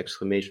for the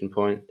exclamation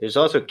point. There's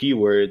also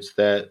keywords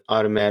that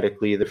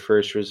automatically the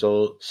first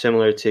result,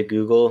 similar to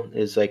Google,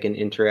 is like an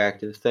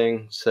interactive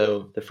thing.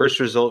 So the first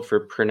result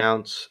for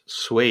pronounce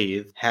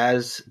Swath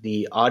has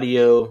the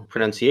audio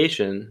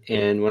pronunciation,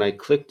 and when I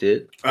clicked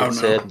it,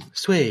 said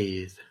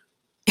Swath.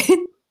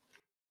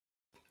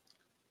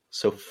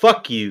 So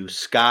fuck you,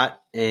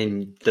 Scott,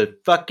 and the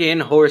fucking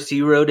horse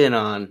he rode in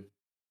on.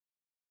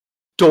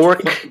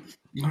 Dork. I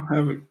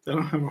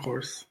don't have a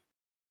horse.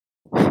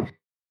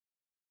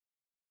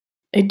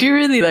 I do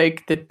really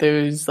like that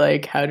those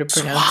like how to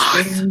pronounce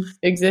things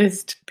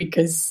exist,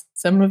 because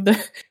some of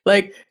the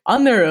like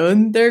on their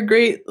own they're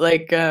great.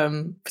 Like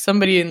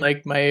somebody in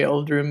like my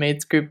old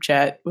roommate's group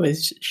chat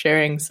was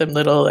sharing some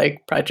little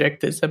like project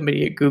that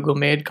somebody at Google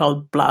made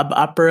called Blob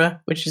Opera,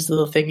 which is a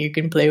little thing you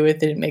can play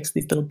with, and it makes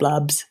these little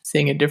blobs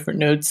sing at different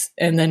notes.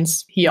 And then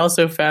he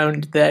also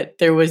found that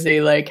there was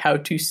a like how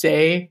to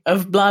say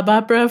of Blob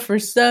Opera for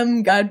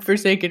some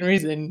godforsaken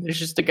reason. There's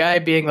just a guy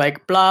being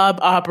like Blob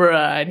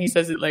Opera, and he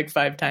says it like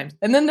 5 times.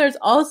 And then there's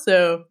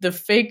also the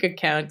fake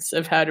accounts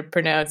of how to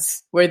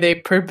pronounce where they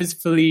purposefully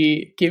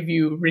give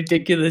you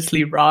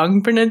ridiculously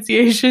wrong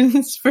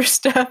pronunciations for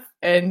stuff,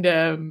 and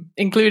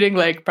including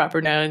like proper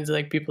nouns,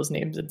 like people's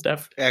names and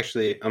stuff.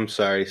 Actually, I'm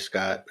sorry,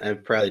 Scott. I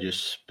probably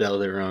just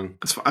spelled it wrong.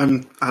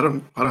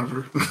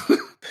 Whatever.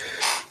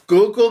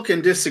 Google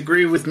can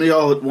disagree with me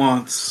all at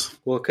once.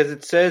 Well, because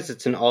it says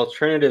it's an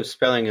alternative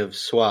spelling of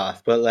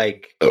Swath, but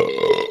like,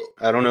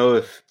 I don't know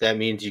if that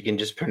means you can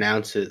just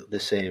pronounce it the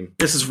same.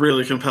 This is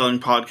really compelling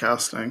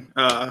podcasting.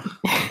 But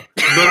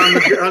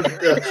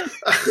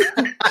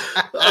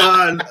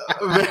on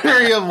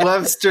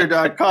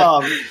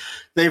Merriam-Webster.com,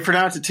 they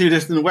pronounce it 2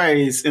 different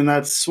ways, and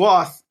that's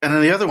Swath, and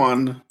then the other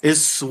one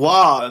is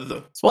Swath.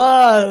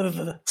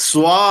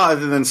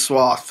 Swath, and then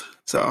Swath.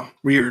 So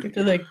weird. You have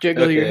to like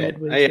jiggle your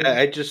head with it.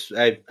 I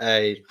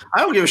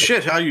don't give a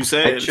shit how you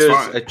say it.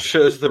 I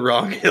chose the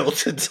wrong hill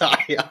to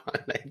die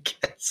on, I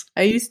guess.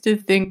 I used to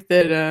think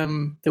that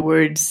the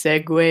word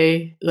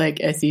segue, like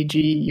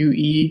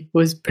Segue,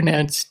 was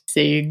pronounced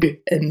seg,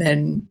 and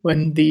then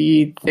when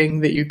the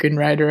thing that you can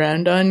ride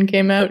around on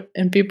came out,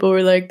 and people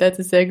were like, "That's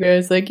a segue," I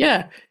was like,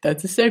 "Yeah,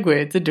 that's a segue.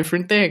 It's a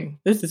different thing.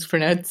 This is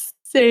pronounced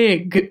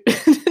seg."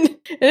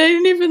 And I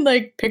didn't even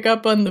like pick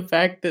up on the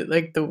fact that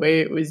like the way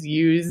it was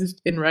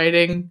used in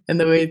writing and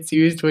the way it's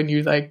used when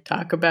you like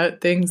talk about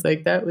things,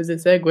 like that was a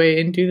segue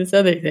into this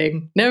other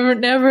thing.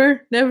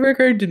 Never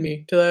occurred to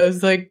me till I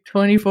was like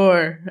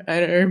 24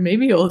 or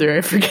maybe older.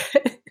 I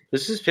forget.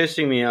 This is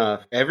pissing me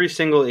off. Every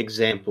single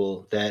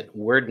example that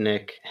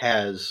WordNick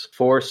has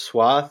for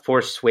Swath,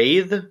 for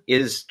Swath,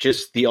 is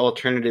just the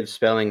alternative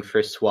spelling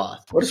for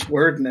Swath. What is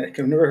Wordnick?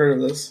 I've never heard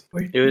of this.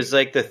 It was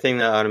like the thing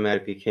that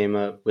automatically came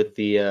up with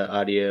the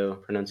audio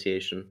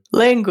pronunciation.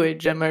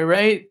 Language, am I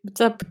right?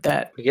 What's up with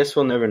that? I guess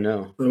we'll never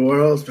know. The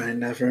world may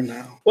never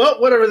know. Well,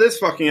 whatever this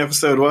fucking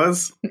episode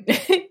was.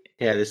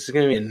 Yeah, this is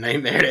going to be a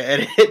nightmare to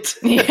edit.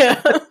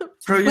 Yeah.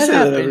 Bro, you What say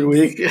that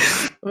every happens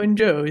week. when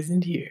Joe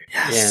isn't here?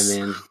 Yes. Yeah,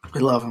 man. We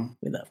love him.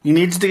 We love He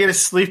needs to get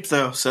his sleep,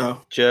 though,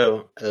 so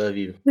Joe, I love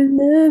you. We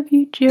love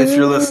you, Joe. if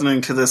you're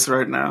listening to this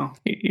right now.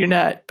 You're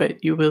not,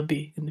 but you will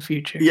be in the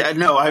future. Yeah,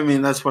 no, I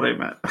mean, that's what I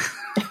meant.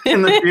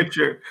 In the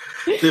future.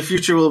 The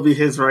future will be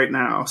his right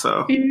now,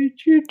 so.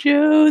 Future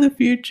Joe, the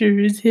future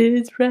is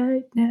his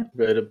right now.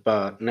 Right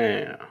about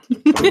now.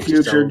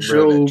 Future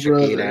Joe, check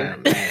it brother.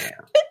 out now.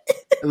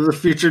 The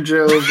future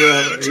Joe,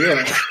 brother,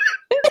 yeah.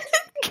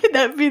 Can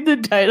that be the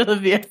title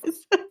of the episode?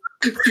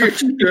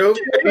 Future Joe,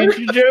 brother.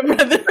 Future Joe,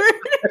 brother.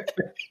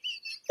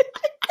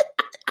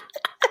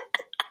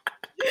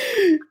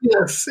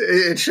 Yes,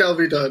 it shall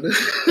be done.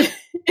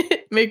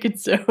 Make it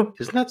so.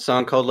 Isn't that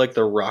song called like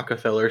the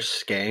Rockefeller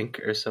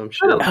Skank or some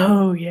shit?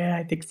 Oh, yeah,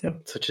 I think so.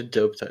 Such a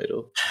dope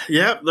title.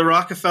 Yep, the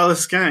Rockefeller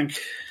Skank.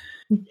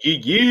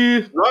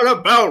 Yeah. Right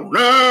about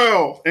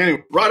now.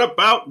 Anyway, right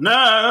about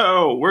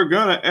now, we're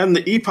gonna end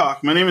the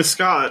epoch. My name is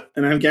Scott,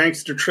 and I'm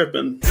gangster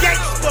tripping.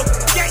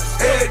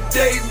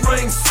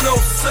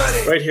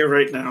 Right here,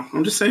 right now.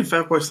 I'm just saying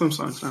Fatboy Slim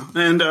songs now.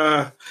 And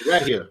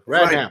Right here,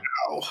 right now.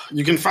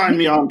 you can find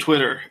me on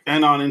Twitter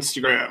and on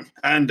Instagram,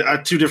 and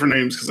two different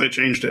names because I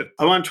changed it.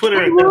 I'm on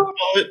Twitter at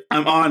Mullet.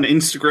 I'm on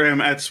Instagram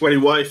at Sweaty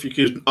Wife. You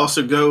could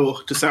also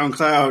go to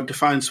SoundCloud to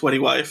find Sweaty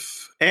Wife.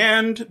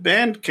 And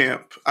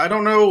Bandcamp. I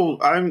don't know.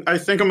 I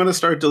think I'm going to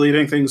start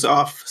deleting things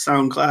off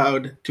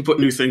SoundCloud to put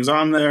new things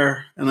on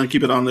there, and then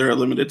keep it on there a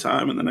limited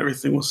time, and then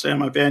everything will stay on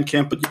my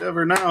Bandcamp. But you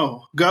never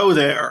know. Go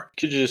there.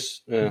 Could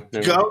just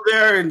Go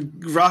there and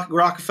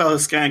Rockefeller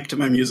Skank to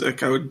my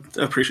music. I would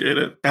appreciate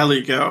it. Ellie,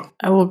 go.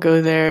 I will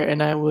go there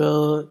and I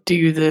will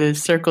do the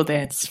circle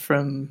dance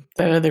from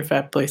that other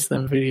Fat Boy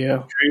Slim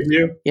video. Praise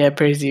you. Yeah,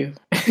 praise you.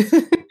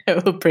 I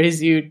will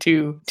praise you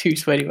to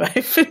Sweaty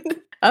Wife.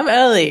 I'm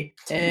Ellie,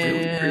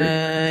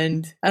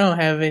 and I don't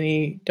have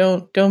any.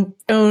 Just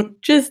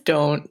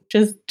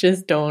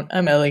don't.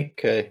 I'm Ellie.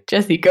 Okay.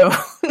 Jesse, go.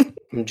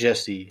 I'm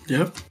Jesse.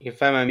 Yep. You can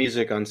find my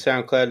music on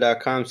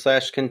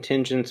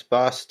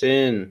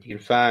SoundCloud.com/ContingenceBoston. You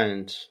can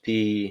find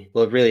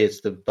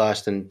it's the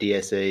Boston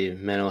DSA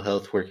Mental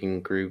Health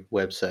Working Group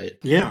website.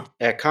 Yeah.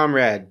 At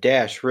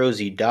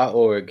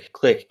comrade-rosie.org,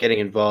 click Getting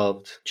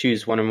Involved.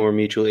 Choose one or more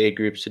mutual aid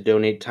groups to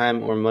donate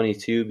time or money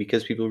to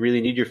because people really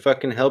need your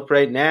fucking help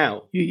right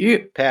now.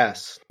 You.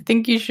 Pass. I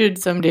think you should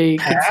someday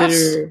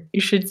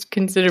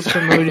consider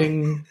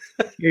promoting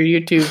your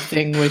YouTube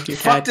thing with your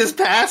What cat. does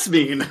pass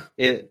mean?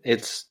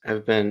 It's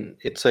like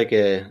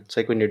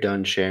when you're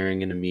done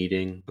sharing in a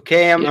meeting.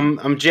 Okay,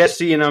 I'm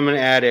Jesse and I'm an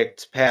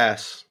addict.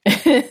 Pass.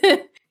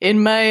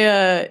 In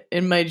my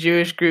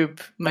Jewish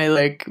group, my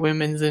like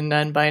women's and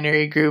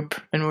non-binary group,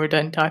 when we're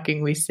done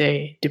talking, we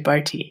say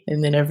Debarti,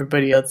 and then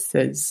everybody else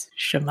says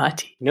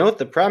Shamati. You know what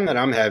the problem that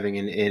I'm having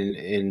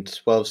in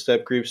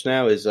 12-step groups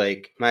now is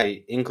like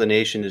my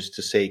inclination is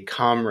to say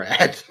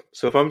comrade.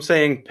 So if I'm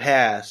saying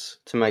pass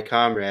to my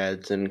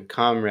comrades and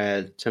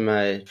comrade to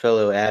my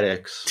fellow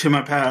addicts, To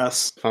my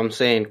pass. if I'm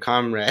saying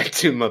comrade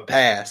to my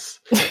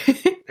pass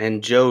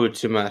and Joe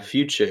to my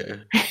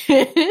future,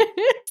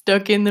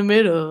 Stuck in the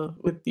middle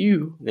with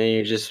you. then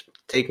you're just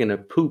taking a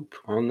poop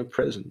on the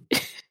present.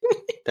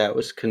 That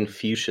was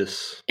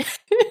Confucius.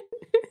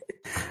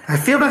 I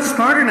feel much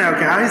smarter now,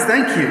 guys.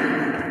 Thank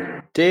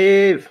you.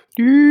 Dave!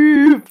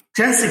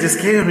 Jesse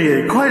just gave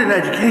me quite an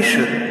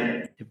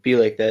education. It'd be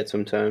like that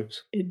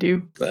sometimes. I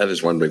do. That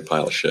is one big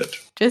pile of shit.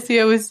 Jesse,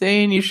 I was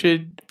saying you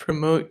should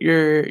promote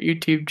your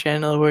YouTube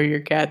channel where your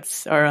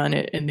cats are on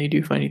it and they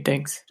do funny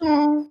things.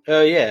 Oh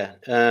yeah.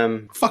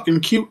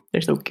 Fucking cute.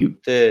 They're so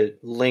cute. The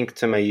link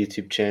to my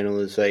YouTube channel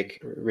is like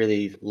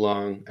really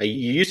long.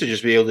 You used to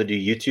just be able to do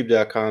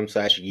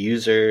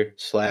youtube.com/user/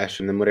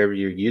 and then whatever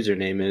your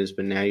username is,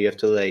 but now you have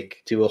to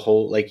like do a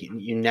whole like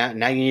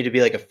now you need to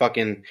be like a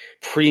fucking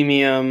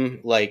premium,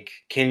 like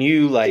can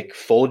you like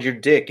fold your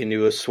dick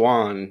into a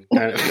swan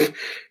kind of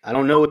I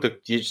don't know what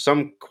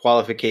some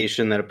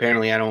qualification that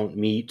apparently I don't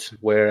meet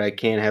where I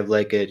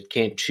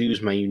can't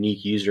choose my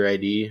unique user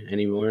ID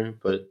anymore.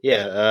 But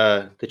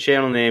yeah, the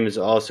channel name is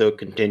also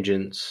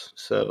Contingents.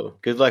 So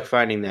good luck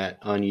finding that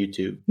on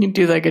YouTube. You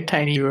do like a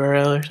tiny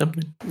URL or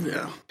something.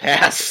 Yeah.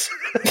 Pass.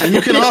 And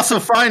you can also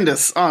find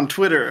us on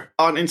Twitter,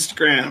 on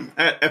Instagram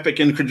at Epic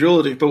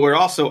Incredulity, but we're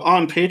also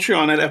on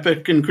Patreon at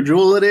Epic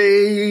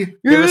Incredulity.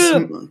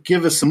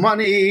 Give us some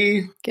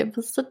money. Give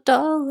us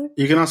 $1.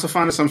 You can also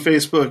find us on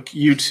Facebook,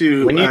 YouTube,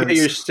 to When you get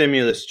your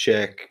stimulus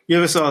check,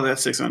 give us all that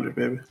 $600,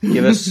 baby.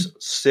 give us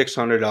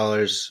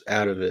 $600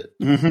 out of it.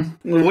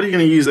 Mm-hmm. Well, what are you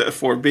going to use that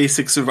for?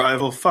 Basic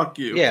survival? Fuck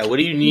you. Yeah, what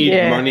do you need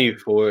money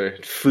for?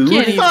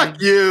 Food?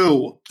 Fuck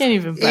you. Can't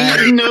even buy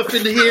Ain't enough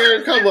in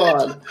here. Come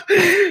on.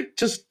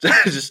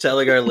 Just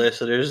telling our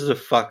listeners to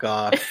fuck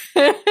off.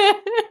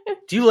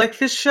 Do you like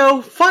this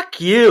show? Fuck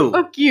you.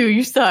 Fuck you.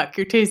 You suck.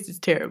 Your taste is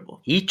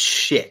terrible. Eat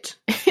shit.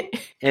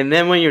 And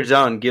then when you're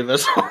done, give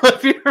us all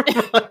of your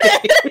money.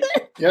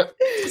 Yep.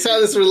 That's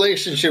how this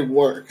relationship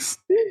works.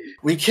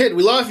 We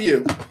love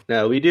you.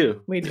 No, we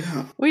do. We do.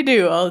 We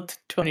do. All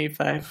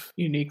 25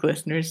 unique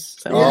listeners.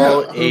 So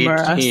all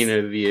 18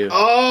 of you.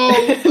 All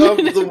of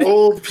the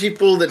old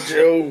people that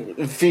Joe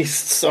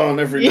feasts on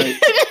every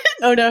night.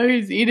 Oh, no,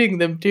 he's eating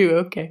them too.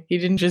 Okay. He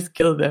didn't just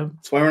kill them.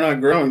 That's why we're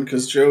not growing,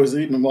 because Joe is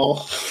eating them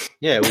all.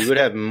 Yeah, we would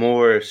have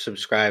more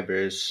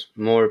subscribers,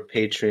 more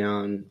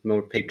Patreon,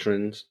 more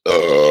patrons.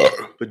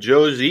 But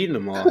Joe's eating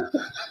them all.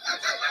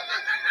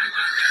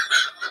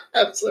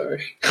 I'm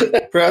sorry.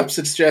 Perhaps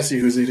it's Jesse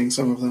who's eating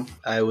some of them.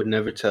 I would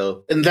never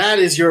tell. And that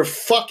is your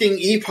fucking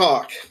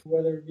epoch.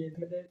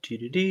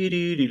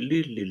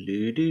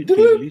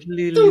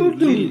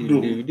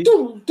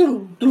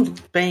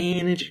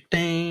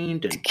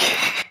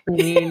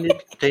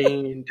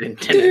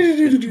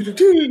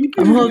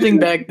 I'm holding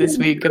back this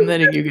week. I'm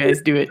letting you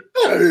guys do it.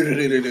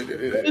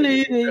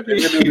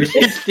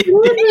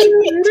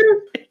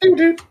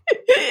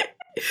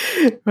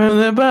 From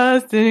the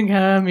Boston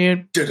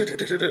Commune.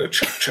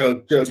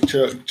 Chug, chug,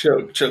 chug,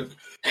 chug, chug.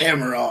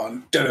 Hammer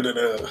on.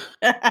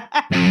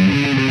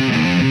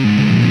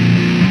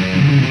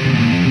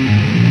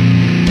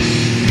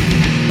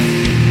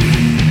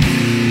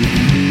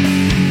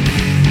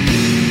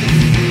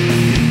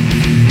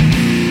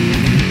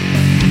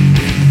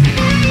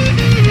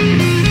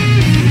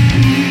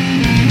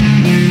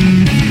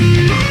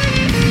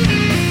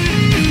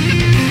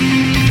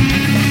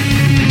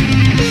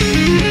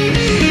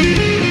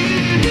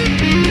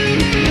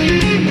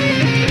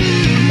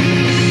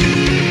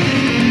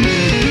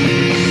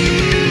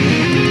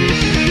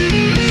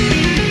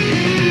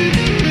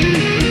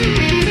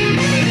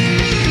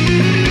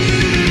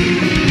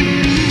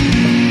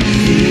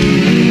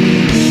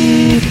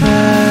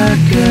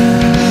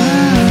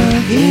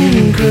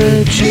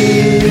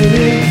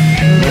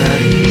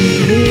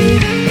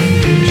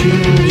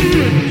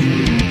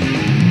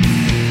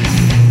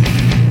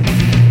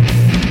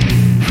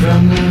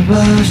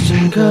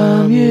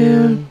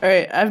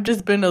 Alright, I've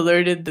just been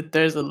alerted that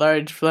there's a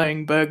large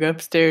flying bug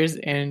upstairs,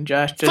 and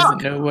Josh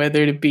doesn't know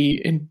whether to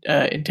be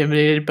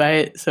intimidated by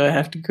it, so I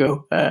have to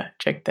go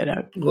check that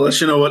out. We'll let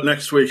you know what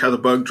next week, how the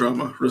bug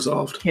drama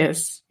resolved.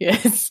 Yes,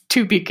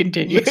 to be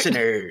continued.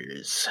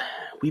 Listeners,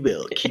 we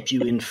will keep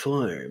you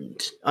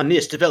informed on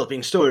this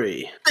developing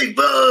story. Big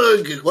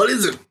bug! What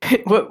is it?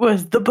 What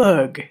was the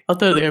bug? I'll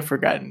totally have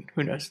forgotten.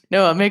 Who knows?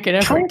 No, I'll make an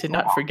effort to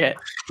not forget.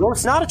 Well,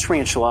 it's not a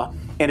tarantula,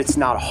 and it's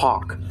not a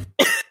hawk.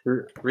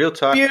 Real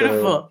talk.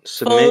 Beautiful.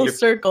 Full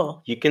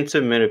circle. You can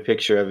submit a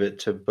picture of it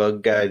to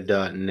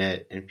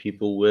bugguide.net and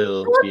people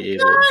will be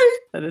able.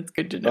 That's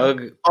good to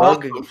know.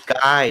 Bug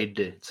guide.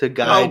 It's a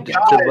guide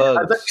to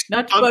bugs.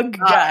 Not Bug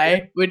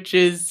Guy, which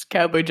is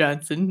Cowboy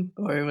Johnson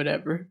or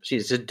whatever.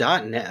 Geez, it's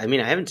a .net. I mean,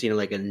 I haven't seen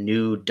like a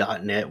new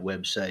 .net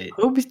website.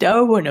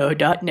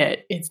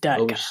 Obstawano.net. It's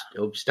 .com.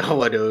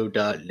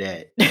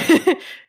 Obstawano.net.